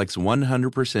Rainwater collects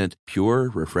 100%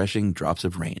 pure, refreshing drops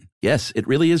of rain. Yes, it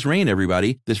really is rain,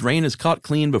 everybody. This rain is caught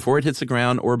clean before it hits the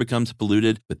ground or becomes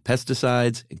polluted with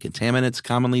pesticides and contaminants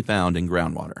commonly found in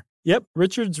groundwater. Yep,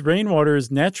 Richard's Rainwater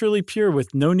is naturally pure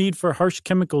with no need for harsh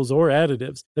chemicals or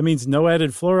additives. That means no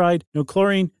added fluoride, no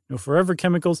chlorine, no forever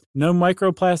chemicals, no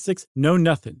microplastics, no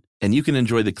nothing. And you can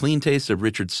enjoy the clean taste of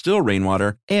Richard's still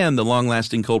rainwater and the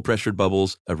long-lasting cold-pressured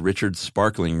bubbles of Richard's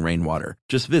sparkling rainwater.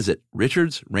 Just visit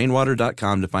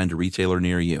richardsrainwater.com to find a retailer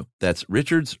near you. That's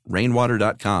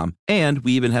richardsrainwater.com. And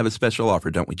we even have a special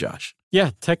offer, don't we, Josh? Yeah,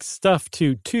 text stuff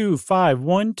to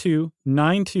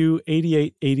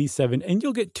 2512928887, and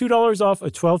you'll get $2 off a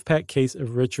 12-pack case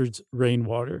of Richard's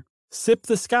Rainwater. Sip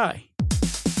the sky.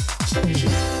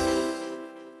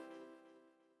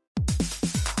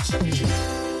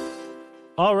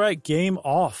 All right, game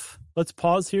off. Let's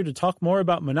pause here to talk more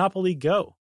about Monopoly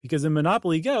Go. Because in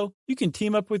Monopoly Go, you can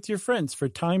team up with your friends for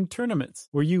timed tournaments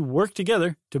where you work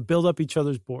together to build up each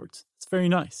other's boards. It's very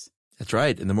nice. That's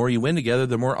right. And the more you win together,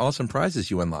 the more awesome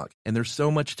prizes you unlock. And there's so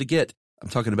much to get. I'm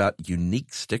talking about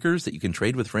unique stickers that you can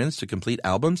trade with friends to complete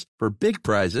albums for big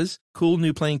prizes, cool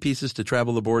new playing pieces to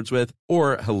travel the boards with,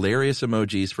 or hilarious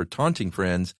emojis for taunting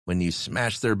friends when you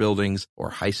smash their buildings or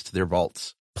heist their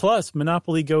vaults. Plus,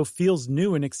 Monopoly Go feels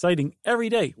new and exciting every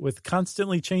day with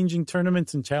constantly changing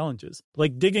tournaments and challenges,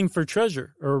 like digging for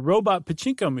treasure or a robot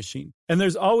pachinko machine. And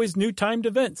there's always new timed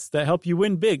events that help you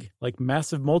win big, like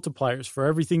massive multipliers for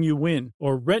everything you win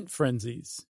or rent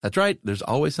frenzies. That's right. There's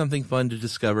always something fun to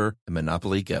discover in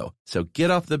Monopoly Go. So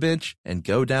get off the bench and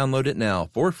go download it now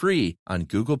for free on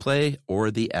Google Play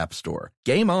or the App Store.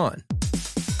 Game on!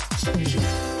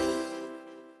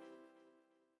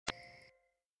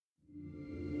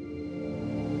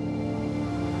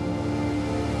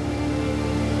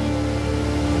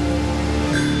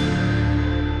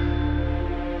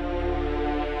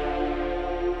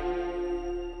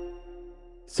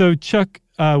 So, Chuck,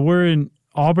 we're in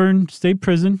Auburn State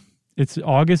Prison. It's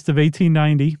August of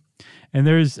 1890, and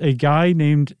there's a guy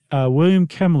named William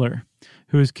Kemmler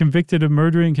who is convicted of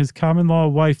murdering his common-law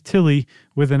wife, Tilly,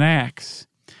 with an axe.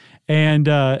 And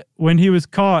when he was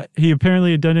caught, he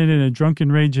apparently had done it in a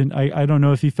drunken rage, and I don't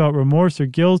know if he felt remorse or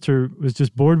guilt or was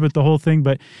just bored with the whole thing,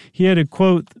 but he had a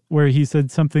quote where he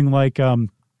said something like,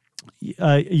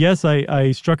 yes,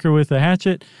 I struck her with a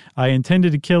hatchet. I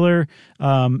intended to kill her.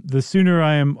 The sooner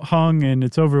I am hung and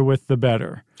it's over with, the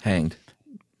better. Hanged.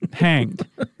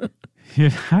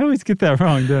 Yeah, I always get that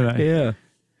wrong, don't I? Yeah.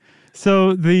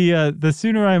 So the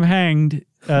sooner I'm hanged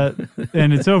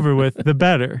and it's over with, the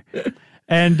better.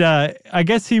 And I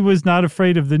guess he was not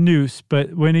afraid of the noose,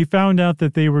 but when he found out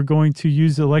that they were going to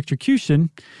use electrocution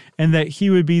and that he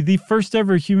would be the first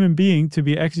ever human being to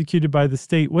be executed by the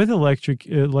state with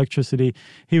electricity,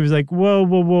 he was like,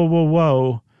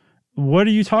 whoa, what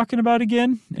are you talking about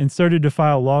again? And started to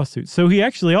file lawsuits. So he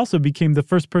actually also became the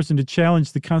first person to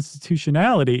challenge the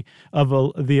constitutionality of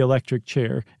the electric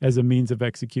chair as a means of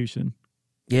execution.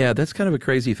 Yeah, that's kind of a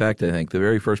crazy fact, I think. The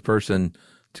very first person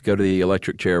to go to the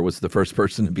electric chair was the first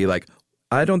person to be like,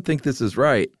 I don't think this is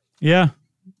right. Yeah,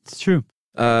 it's true.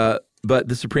 But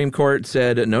the Supreme Court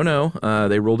said, no.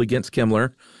 They ruled against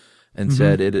Kemmler and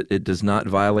said it does not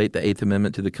violate the Eighth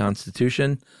Amendment to the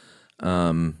Constitution.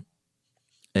 And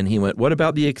he went, what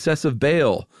about the excessive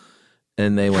bail?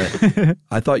 And they went,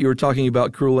 I thought you were talking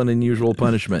about cruel and unusual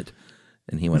punishment.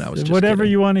 And he went, I was just whatever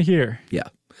kidding. You want to hear. Yeah.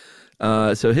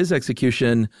 So his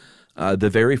execution, the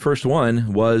very first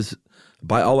one, was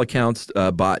by all accounts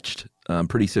botched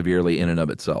pretty severely in and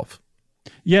of itself.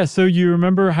 Yeah, so you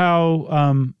remember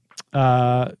how,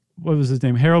 what was his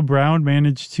name? Harold Brown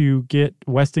managed to get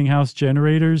Westinghouse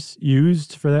generators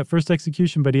used for that first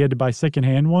execution, but he had to buy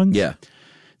secondhand ones? Yeah.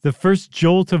 The first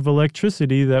jolt of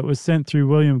electricity that was sent through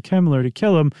William Kemmler to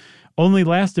kill him only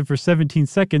lasted for 17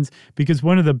 seconds because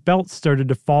one of the belts started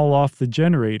to fall off the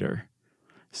generator.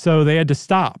 So they had to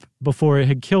stop before it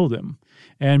had killed him.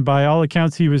 And by all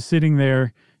accounts, he was sitting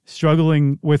there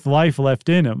struggling with life left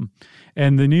in him.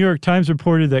 And the New York Times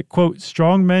reported that, quote,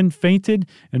 strong men fainted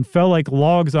and fell like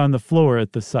logs on the floor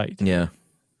at the sight. Yeah.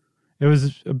 It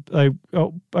was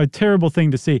a terrible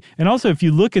thing to see. And also, if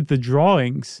you look at the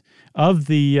drawings of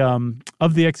the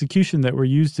execution that were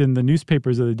used in the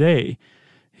newspapers of the day,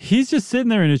 he's just sitting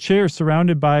there in a chair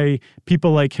surrounded by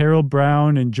people like Harold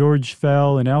Brown and George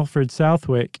Fell and Alfred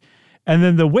Southwick. And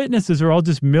then the witnesses are all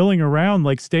just milling around,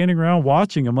 like standing around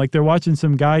watching him, like they're watching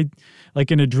some guy like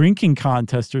in a drinking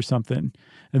contest or something.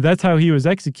 And that's how he was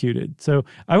executed. So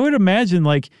I would imagine,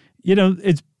 like, you know,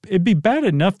 it'd be bad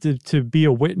enough to be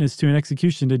a witness to an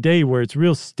execution today where it's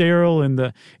real sterile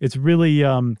and it's really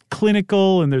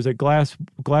clinical and there's a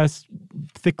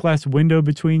thick glass window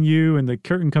between you and the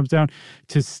curtain comes down,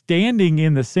 to standing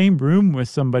in the same room with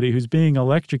somebody who's being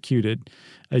electrocuted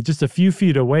just a few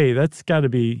feet away. That's got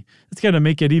to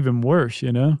make it even worse,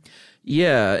 you know?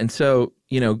 Yeah, and so,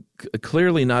 you know,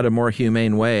 clearly not a more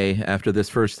humane way after this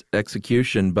first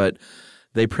execution, but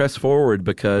they press forward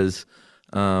because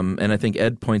and I think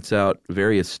Ed points out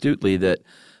very astutely that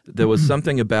there was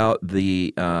something about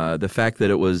the fact that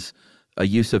it was a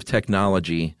use of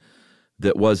technology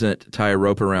that wasn't tie a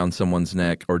rope around someone's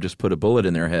neck or just put a bullet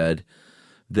in their head,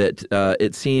 that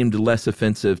it seemed less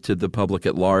offensive to the public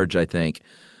at large, I think,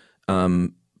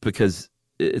 because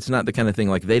it's not the kind of thing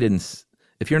like they didn't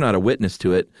 – if you're not a witness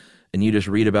to it and you just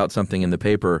read about something in the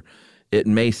paper, it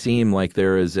may seem like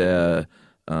there is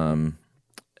an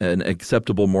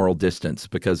acceptable moral distance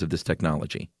because of this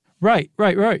technology. Right.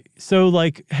 So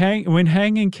like when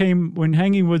hanging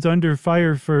was under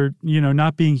fire for, you know,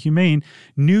 not being humane,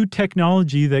 new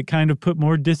technology that kind of put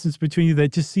more distance between you,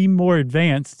 that just seemed more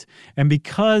advanced. And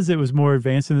because it was more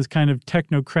advanced in this kind of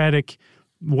technocratic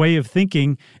way of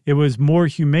thinking, it was more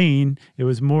humane, it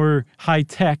was more high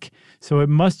tech, so it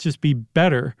must just be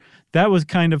better. That was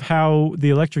kind of how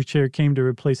the electric chair came to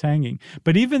replace hanging.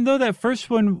 But even though that first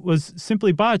one was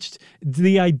simply botched,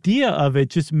 the idea of it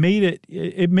just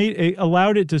it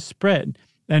allowed it to spread.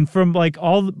 And from like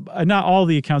not all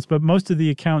the accounts, but most of the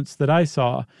accounts that I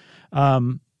saw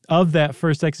of that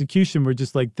first execution were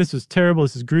just like, this was terrible,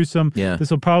 this is gruesome, this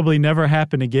will probably never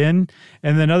happen again.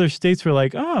 And then other states were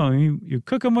like, oh, you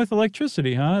cook them with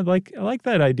electricity, huh? I like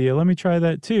that idea, let me try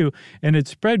that too. And it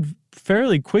spread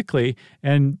fairly quickly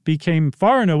and became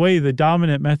far and away the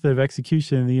dominant method of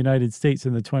execution in the United States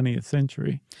in the 20th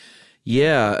century.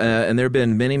 Yeah, and there have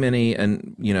been many,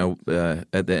 and you know,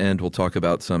 at the end we'll talk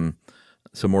about some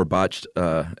more botched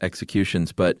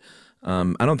executions, but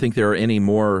I don't think there are any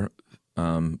more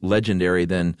legendary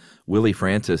than Willie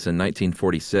Francis in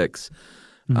 1946.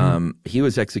 He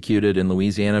was executed in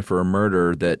Louisiana for a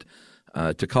murder that,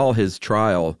 to call his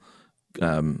trial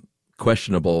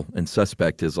questionable and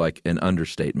suspect is like an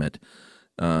understatement.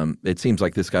 It seems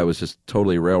like this guy was just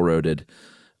totally railroaded.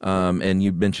 And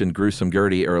you mentioned Gruesome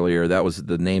Gertie earlier. That was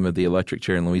the name of the electric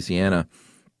chair in Louisiana.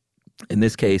 In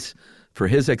this case, for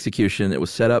his execution, it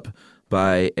was set up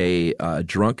by a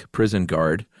drunk prison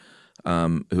guard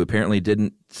who apparently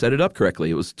didn't set it up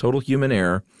correctly. It was total human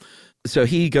error. So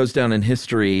he goes down in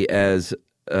history as,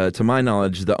 to my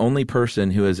knowledge, the only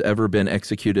person who has ever been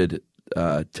executed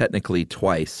technically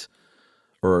twice,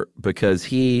 or because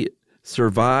he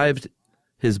survived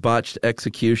his botched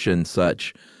execution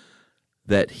such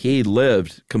that he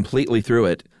lived completely through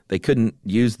it. They couldn't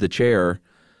use the chair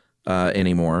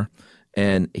anymore.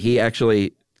 And he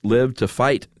actually lived to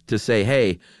fight to say,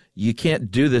 hey, you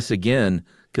can't do this again,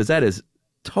 because that is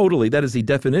the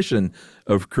definition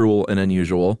of cruel and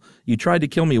unusual. You tried to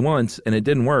kill me once and it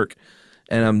didn't work.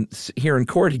 And I'm here in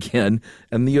court again.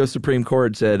 And the U.S. Supreme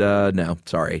Court said, no,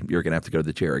 sorry, you're going to have to go to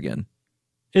the chair again.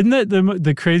 Isn't that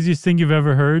the craziest thing you've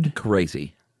ever heard?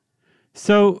 Crazy.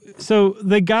 So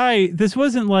the guy, this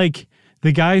wasn't like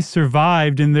the guy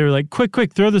survived and they're like, quick,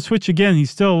 throw the switch again.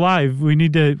 He's still alive. We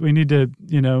need to,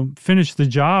 finish the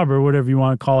job or whatever you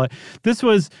want to call it. This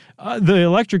was the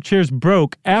electric chairs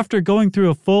broke after going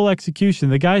through a full execution.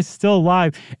 The guy's still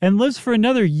alive and lives for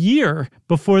another year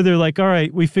before they're like, all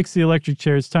right, we fixed the electric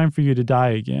chair. It's time for you to die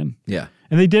again. Yeah.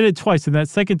 And they did it twice. And that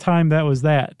second time, that was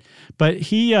that. But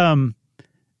he,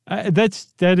 that's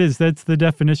the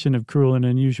definition of cruel and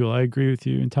unusual. I agree with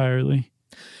you entirely.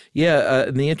 Yeah,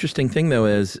 and the interesting thing, though,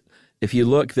 is if you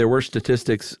look, there were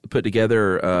statistics put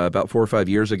together about 4 or 5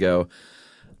 years ago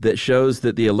that shows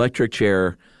that the electric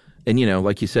chair, and,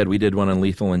 like you said, we did one on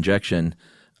lethal injection,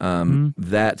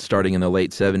 that starting in the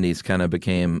late 70s kind of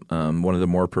became one of the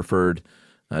more preferred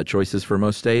choices for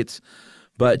most states.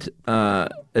 But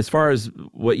as far as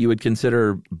what you would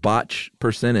consider botch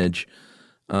percentage,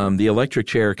 the electric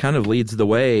chair kind of leads the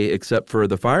way except for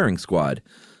the firing squad.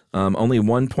 Only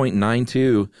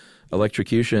 1.92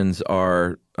 electrocutions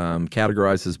are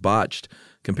categorized as botched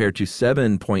compared to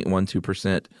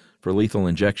 7.12% for lethal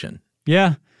injection.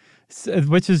 Yeah,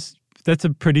 that's a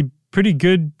pretty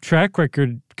good track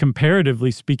record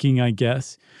comparatively speaking, I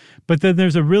guess. But then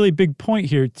there's a really big point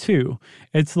here too.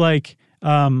 It's like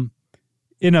in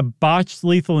a botched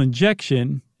lethal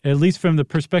injection, at least from the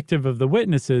perspective of the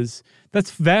witnesses,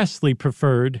 that's vastly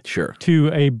preferred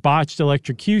to a botched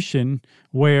electrocution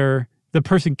where the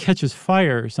person catches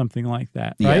fire or something like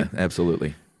that, right? Yeah,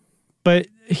 absolutely. But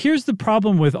here's the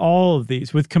problem with all of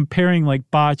these, with comparing like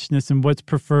botchedness and what's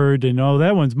preferred and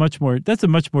that's a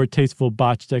much more tasteful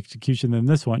botched execution than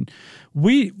this one.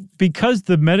 Because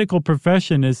the medical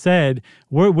profession has said,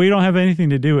 we don't have anything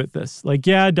to do with this. Like,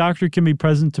 yeah, a doctor can be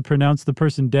present to pronounce the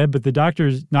person dead, but the doctor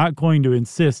is not going to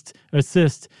assist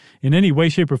in any way,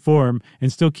 shape, or form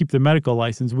and still keep the medical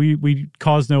license. We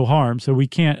cause no harm, so we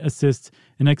can't assist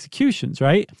in executions,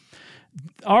 right?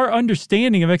 Our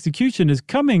understanding of execution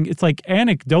it's like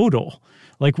anecdotal,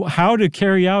 like how to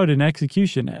carry out an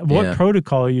execution, what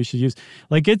protocol you should use.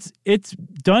 Like it's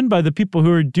done by the people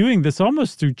who are doing this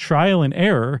almost through trial and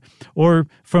error or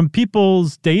from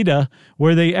people's data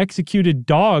where they executed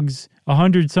dogs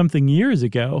 100-something years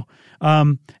ago.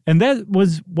 And that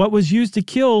was what was used to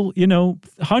kill,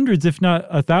 hundreds, if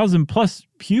not 1,000+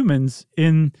 humans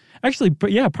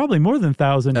probably more than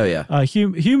 1,000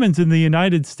 humans in the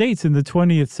United States in the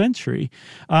 20th century.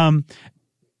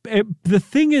 The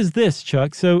thing is this,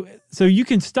 Chuck, so you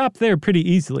can stop there pretty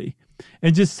easily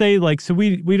and just say, like, so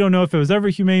we don't know if it was ever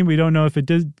humane. We don't know if it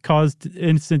did cause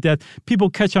instant death. People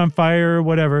catch on fire or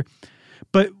whatever.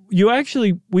 But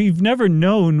we've never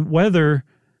known whether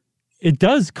it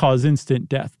does cause instant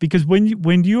death, because when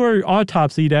you are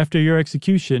autopsied after your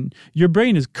execution, your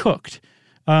brain is cooked,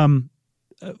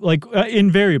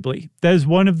 invariably. That is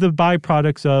one of the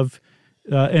byproducts of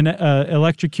an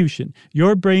electrocution.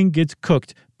 Your brain gets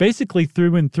cooked basically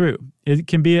through and through. It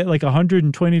can be at like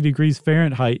 120 degrees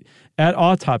Fahrenheit at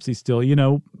autopsy still,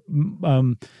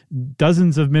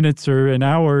 dozens of minutes or an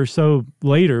hour or so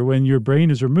later when your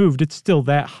brain is removed, it's still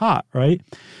that hot, right?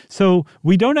 So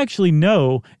we don't actually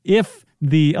know if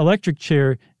the electric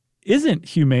chair isn't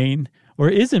humane or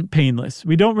isn't painless.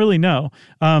 We don't really know.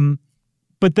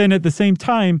 But then at the same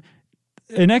time,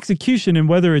 an execution, and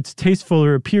whether it's tasteful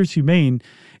or appears humane,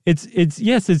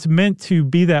 it's meant to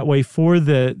be that way for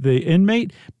the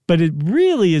inmate, but it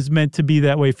really is meant to be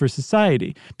that way for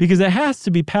society, because it has to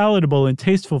be palatable and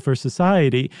tasteful for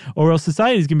society, or else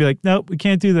society is going to be like, nope, we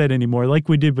can't do that anymore, like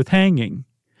we did with hanging.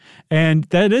 And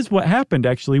that is what happened,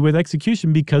 actually, with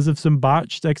execution because of some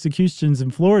botched executions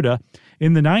in Florida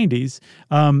in the 90s.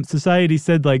 Society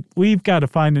said, like, we've got to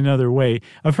find another way.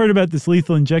 I've heard about this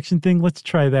lethal injection thing. Let's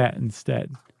try that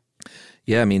instead.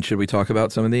 Yeah, I mean, should we talk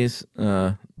about some of these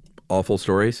awful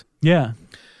stories? Yeah.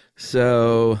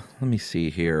 So let me see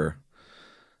here.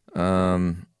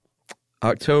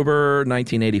 October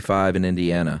 1985 in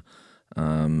Indiana,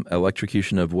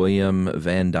 electrocution of William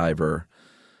Vandiver.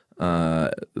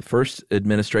 The first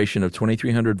administration of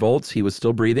 2,300 volts. He was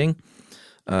still breathing.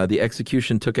 The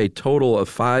execution took a total of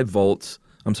 5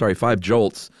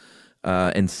 jolts,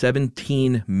 and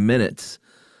 17 minutes.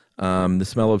 The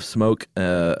smell of smoke,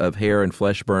 of hair and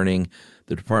flesh burning.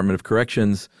 The Department of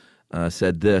Corrections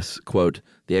said this, quote,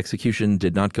 "The execution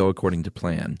did not go according to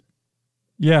plan."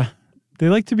 Yeah. They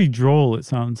like to be droll, it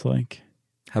sounds like.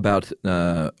 How about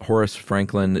Horace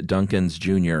Franklin Duncans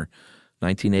Jr.,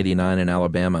 1989 in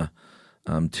Alabama?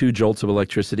 2 jolts of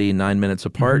electricity, 9 minutes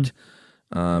apart.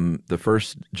 The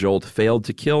first jolt failed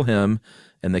to kill him,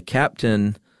 and the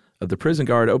captain of the prison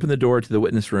guard opened the door to the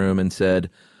witness room and said,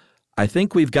 "I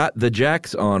think we've got the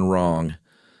jacks on wrong."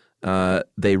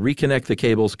 They reconnect the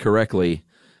cables correctly,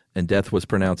 and death was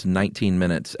pronounced 19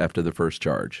 minutes after the first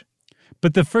charge.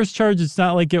 But the first charge, it's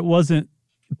not like it wasn't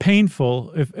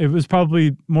painful. It was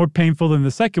probably more painful than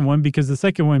the second one because the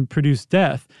second one produced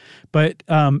death. But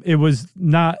it was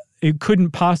not, it couldn't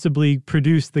possibly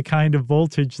produce the kind of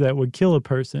voltage that would kill a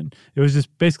person. It was just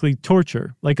basically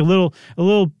torture, like a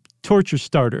little torture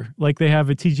starter, like they have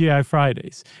at TGI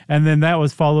Fridays. And then that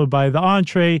was followed by the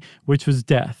entree, which was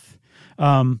death.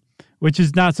 Which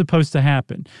is not supposed to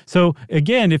happen. So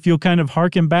again, if you'll kind of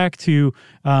harken back to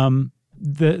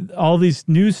all these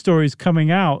news stories coming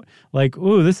out, like,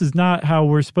 oh, this is not how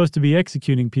we're supposed to be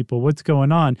executing people. What's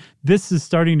going on? This is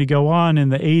starting to go on in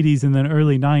the 80s and then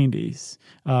early 90s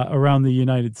around the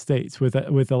United States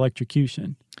with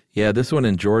electrocution. Yeah, this one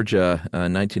in Georgia,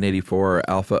 1984,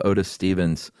 Alpha Otis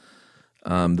Stevens.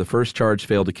 The first charge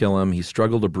failed to kill him. He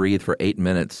struggled to breathe for 8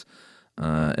 minutes,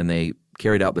 and they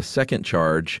carried out the second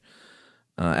charge.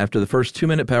 After the first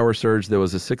 2-minute power surge, there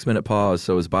was a 6-minute pause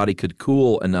so his body could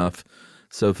cool enough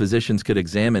so physicians could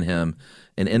examine him.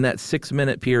 And in that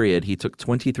 6-minute period, he took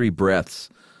 23 breaths,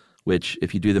 which,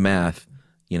 if you do the math,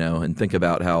 and think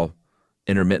about how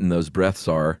intermittent those breaths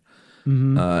are.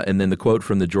 And then the quote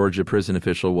from the Georgia prison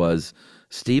official was,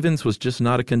 "Stevens was just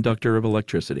not a conductor of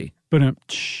electricity." But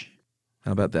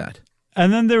how about that?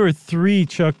 And then there were 3,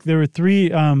 Chuck. There were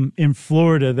 3 in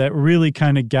Florida that really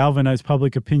kind of galvanized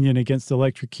public opinion against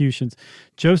electrocutions.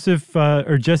 Jesse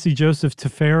Joseph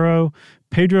Tafaro,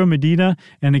 Pedro Medina,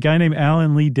 and a guy named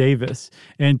Alan Lee Davis.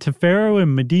 And Tafaro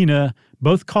and Medina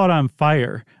both caught on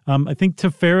fire. I think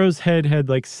Tafaro's head had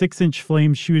like 6-inch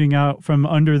flames shooting out from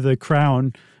under the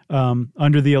crown,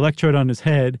 under the electrode on his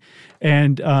head.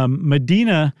 And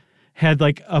Medina had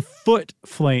like a foot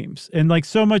flames, and like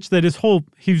so much that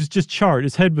he was just charred.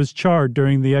 His head was charred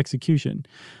during the execution.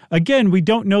 Again, we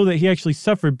don't know that he actually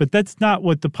suffered, but that's not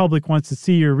what the public wants to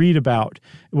see or read about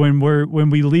when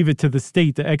we leave it to the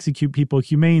state to execute people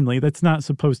humanely. That's not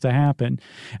supposed to happen.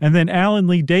 And then Alan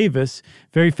Lee Davis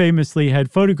very famously had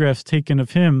photographs taken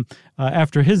of him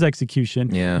after his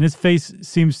execution. Yeah. And his face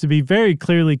seems to be very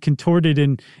clearly contorted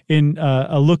in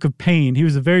a look of pain. He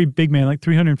was a very big man, like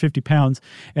 350 pounds,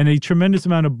 and a tremendous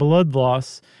amount of blood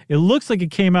loss. It looks like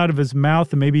it came out of his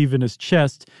mouth and maybe even his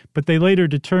chest, but they later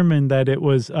determined that it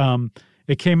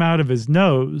came out of his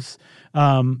nose.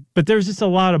 But there's just a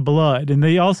lot of blood. And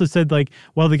they also said, like,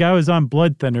 well, the guy was on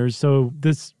blood thinners, so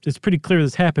it's pretty clear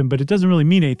this happened, but it doesn't really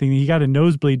mean anything. He got a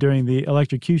nosebleed during the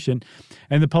electrocution.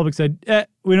 And the public said,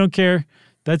 we don't care.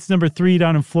 That's number 3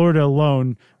 down in Florida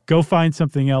alone. Go find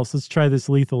something else. Let's try this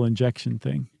lethal injection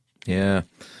thing. Yeah.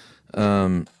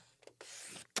 I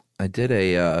did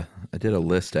a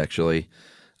list, actually.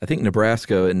 I think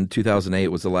Nebraska in 2008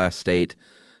 was the last state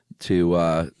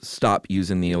to stop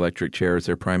using the electric chair as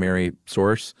their primary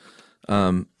source.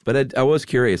 But I was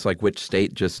curious, like, which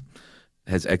state just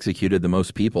has executed the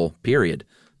most people, period,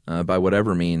 by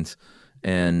whatever means.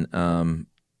 And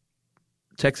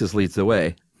Texas leads the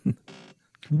way.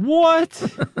 What?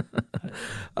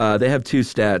 They have 2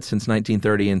 stats, since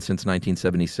 1930 and since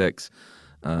 1976.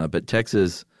 But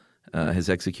Texas has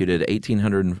executed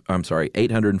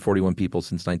 841 people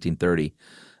since 1930.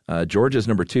 Georgia's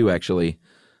number 2, actually,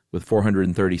 with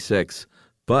 436.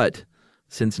 But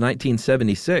since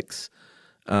 1976,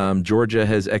 Georgia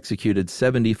has executed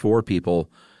 74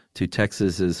 people to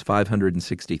Texas's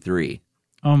 563.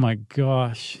 Oh, my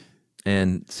gosh.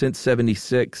 And since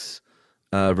 76,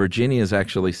 Virginia is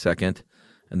actually second,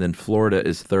 and then Florida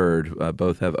is third.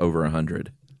 Both have over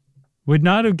 100. Would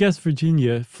not have guessed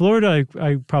Virginia. Florida,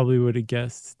 I probably would have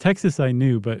guessed. Texas, I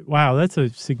knew, but wow, that's a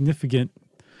significant.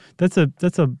 That's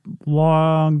a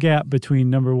long gap between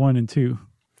number 1 and 2.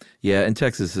 Yeah, and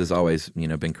Texas has always,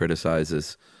 been criticized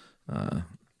as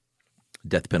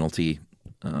death penalty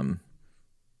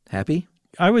happy.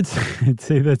 I would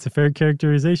say that's a fair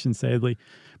characterization, sadly.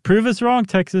 Prove us wrong,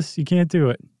 Texas. You can't do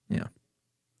it. Yeah.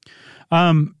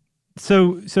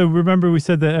 So remember we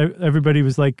said that everybody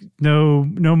was like, no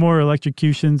more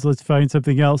electrocutions. Let's find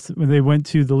something else. When they went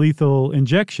to the lethal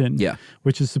injection,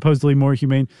 which is supposedly more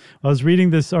humane. I was reading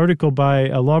this article by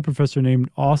a law professor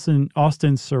named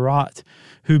Austin Surratt,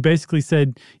 who basically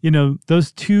said,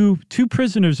 those two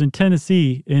prisoners in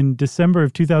Tennessee in December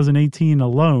of 2018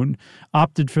 alone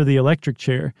opted for the electric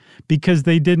chair because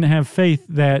they didn't have faith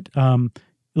that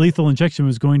lethal injection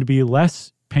was going to be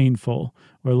less painful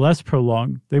or less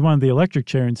prolonged. They wanted the electric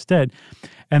chair instead.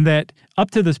 And that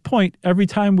up to this point, every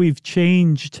time we've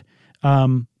changed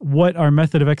what our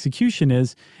method of execution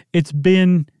is, it's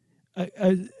been,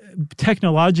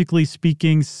 technologically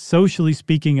speaking, socially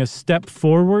speaking, a step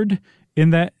forward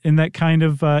in that kind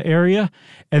of area.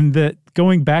 And that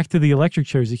going back to the electric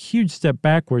chair is a huge step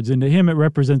backwards. And to him, it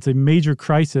represents a major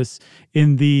crisis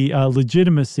in the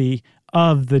legitimacy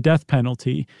of the death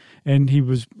penalty. And he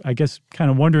was, I guess,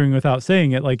 kind of wondering without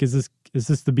saying it, like, is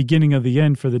this the beginning of the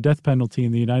end for the death penalty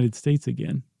in the United States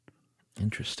again?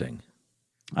 Interesting.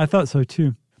 I thought so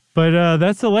too. But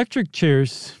that's electric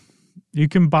chairs. You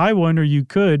can buy one, or you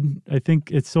could. I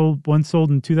think one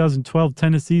sold in 2012.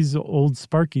 Tennessee's old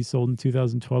Sparky sold in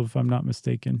 2012, if I'm not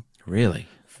mistaken. Really?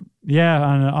 Yeah,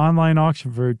 on an online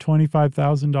auction for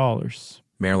 $25,000.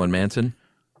 Marilyn Manson?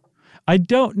 I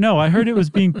don't know. I heard it was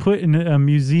being put in a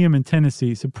museum in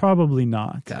Tennessee, so probably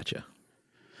not. Gotcha.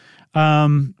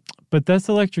 But that's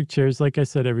electric chairs, like I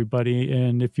said, everybody.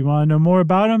 And if you want to know more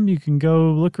about them, you can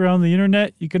go look around the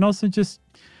internet. You can also just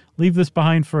leave this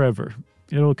behind forever.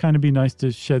 It'll kind of be nice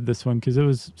to shed this one because it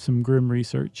was some grim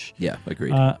research. Yeah,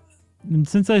 agreed. And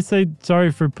since I say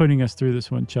sorry for putting us through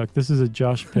this one, Chuck, this is a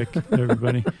Josh pick,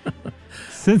 everybody.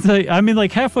 Since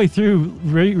like halfway through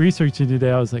researching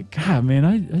today, I was like, God, man,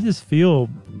 I just feel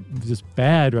just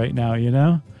bad right now,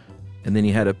 And then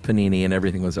you had a panini and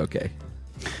everything was okay.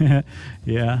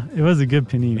 Yeah, it was a good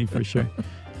panini for sure.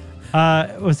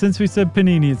 Well, since we said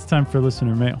panini, it's time for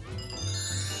listener mail.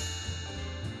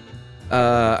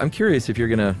 I'm curious if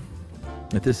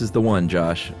this is the one,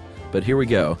 Josh, but here we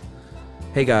go.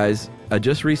 Hey guys, I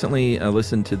just recently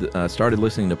started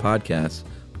listening to podcasts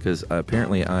because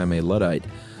apparently I'm a Luddite.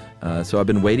 So I've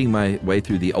been wading my way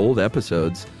through the old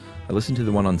episodes. I listened to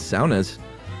the one on saunas,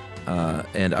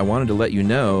 and I wanted to let you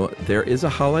know there is a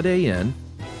Holiday Inn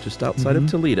just outside of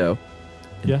Toledo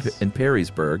in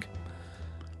Perrysburg.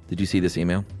 Did you see this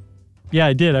email? Yeah,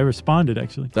 I did. I responded,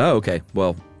 actually. Oh, okay.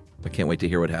 Well, I can't wait to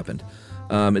hear what happened.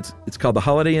 It's called the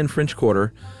Holiday Inn French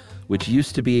Quarter, which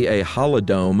used to be a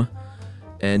holodome,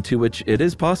 and to which it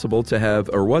is possible to have,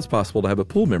 or was possible to have, a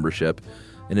pool membership.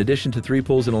 In addition to 3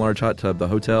 pools and a large hot tub, the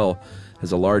hotel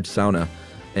has a large sauna,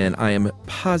 and I am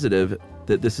positive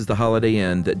that this is the Holiday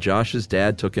Inn that Josh's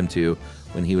dad took him to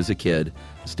when he was a kid,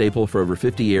 a staple for over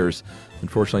 50 years.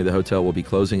 Unfortunately, the hotel will be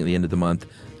closing at the end of the month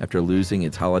after losing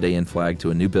its Holiday Inn flag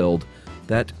to a new build.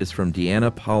 That is from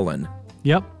Deanna Paulin.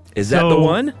 Yep. Is that the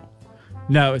one?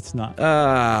 No, it's not.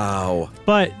 Oh.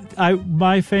 But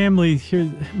my family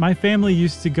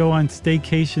used to go on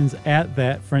staycations at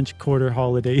that French Quarter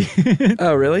Holiday Inn.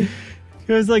 Oh, really?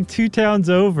 It was like 2 towns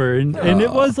over, and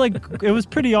it was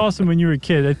pretty awesome when you were a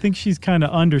kid. I think she's kind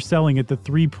of underselling it, the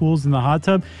 3 pools and the hot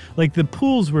tub. Like, the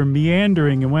pools were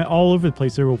meandering and went all over the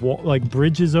place. There were like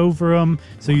bridges over them,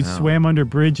 so you swam under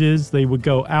bridges. They would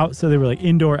go out, so they were like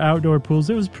indoor-outdoor pools.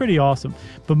 It was pretty awesome.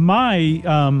 But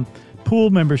my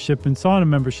pool membership and sauna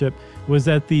membership was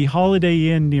at the Holiday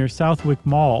Inn near Southwick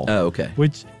Mall. Oh, okay.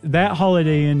 Which that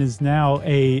Holiday Inn is now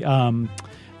an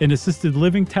assisted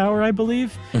living tower, I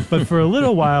believe. But for a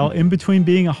little while, in between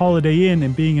being a Holiday Inn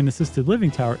and being an assisted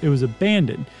living tower, it was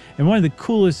abandoned. And one of the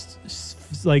coolest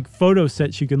photo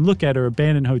sets you can look at are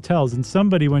abandoned hotels. And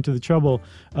somebody went to the trouble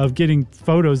of getting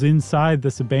photos inside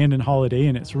this abandoned Holiday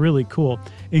Inn. It's really cool,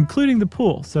 including the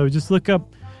pool. So just look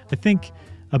up, I think,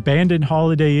 abandoned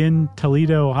Holiday Inn,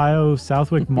 Toledo, Ohio,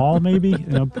 Southwick Mall, maybe,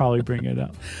 and I'll probably bring it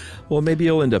up. Well, maybe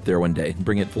you'll end up there one day and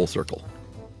bring it full circle.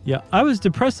 Yeah, I was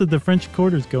depressed that the French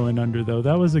Quarter's going under, though.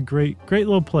 That was a great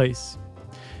little place.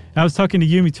 I was talking to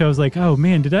Yumi, too. I was like, oh,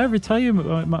 man, did I ever tell you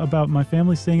about my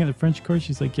family staying at the French Quarter?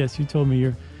 She's like, yes, you told me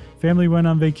your family went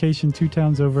on vacation 2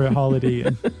 towns over at Holiday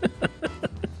Inn.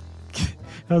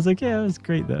 I was like, yeah, it was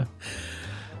great, though.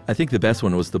 I think the best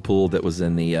one was the pool that was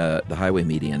in the highway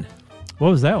median. What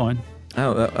was that one?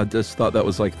 Oh, I just thought that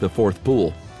was like the fourth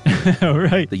pool,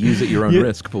 Right. the use at your own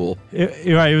risk pool.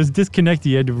 Right. It was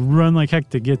disconnected. You had to run like heck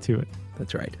to get to it.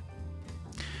 That's right.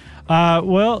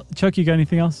 Well, Chuck, you got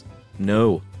anything else?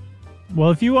 No.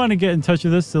 Well, if you want to get in touch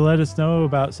with us to let us know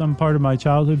about some part of my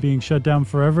childhood being shut down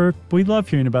forever, we love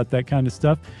hearing about that kind of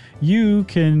stuff. You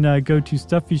can go to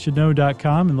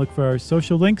stuffyoushouldknow.com and look for our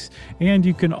social links. And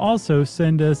you can also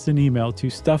send us an email to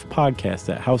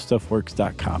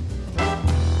stuffpodcast@howstuffworks.com.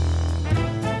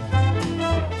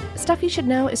 Stuff You Should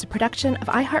Know is a production of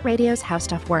iHeartRadio's How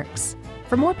Stuff Works.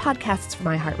 For more podcasts from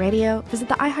iHeartRadio, visit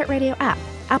the iHeartRadio app,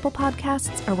 Apple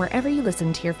Podcasts, or wherever you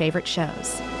listen to your favorite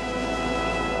shows.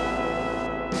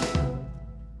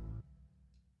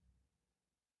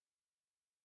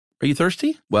 Are you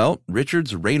thirsty? Well,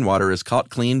 Richard's rainwater is caught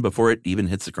clean before it even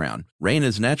hits the ground. Rain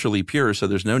is naturally pure, so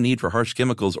there's no need for harsh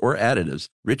chemicals or additives.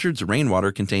 Richard's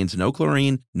rainwater contains no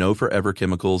chlorine, no forever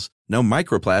chemicals, no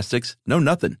microplastics, no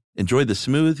nothing. Enjoy the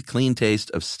smooth, clean taste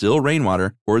of still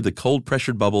rainwater or the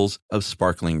cold-pressured bubbles of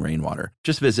sparkling rainwater.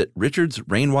 Just visit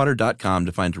richardsrainwater.com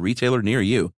to find a retailer near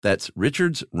you. That's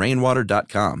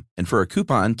richardsrainwater.com. And for a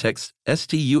coupon, text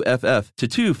STUFF to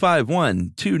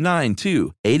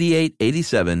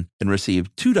 251-292-8887 and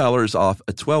receive $2 off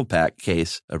a 12-pack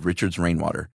case of Richard's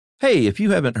Rainwater. Hey, if you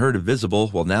haven't heard of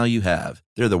Visible, well, now you have.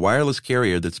 They're the wireless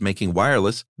carrier that's making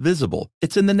wireless visible.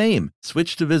 It's in the name.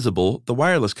 Switch to Visible, the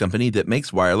wireless company that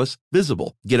makes wireless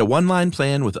visible. Get a one-line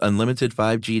plan with unlimited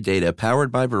 5G data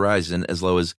powered by Verizon as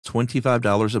low as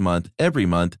 $25 a month, every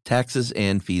month, taxes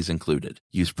and fees included.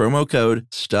 Use promo code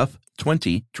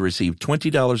STUFF20 to receive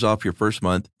 $20 off your first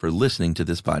month for listening to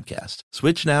this podcast.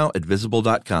 Switch now at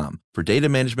Visible.com. For data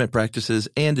management practices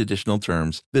and additional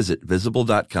terms, visit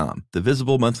Visible.com. The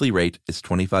Visible monthly rate is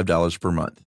 $25 per month.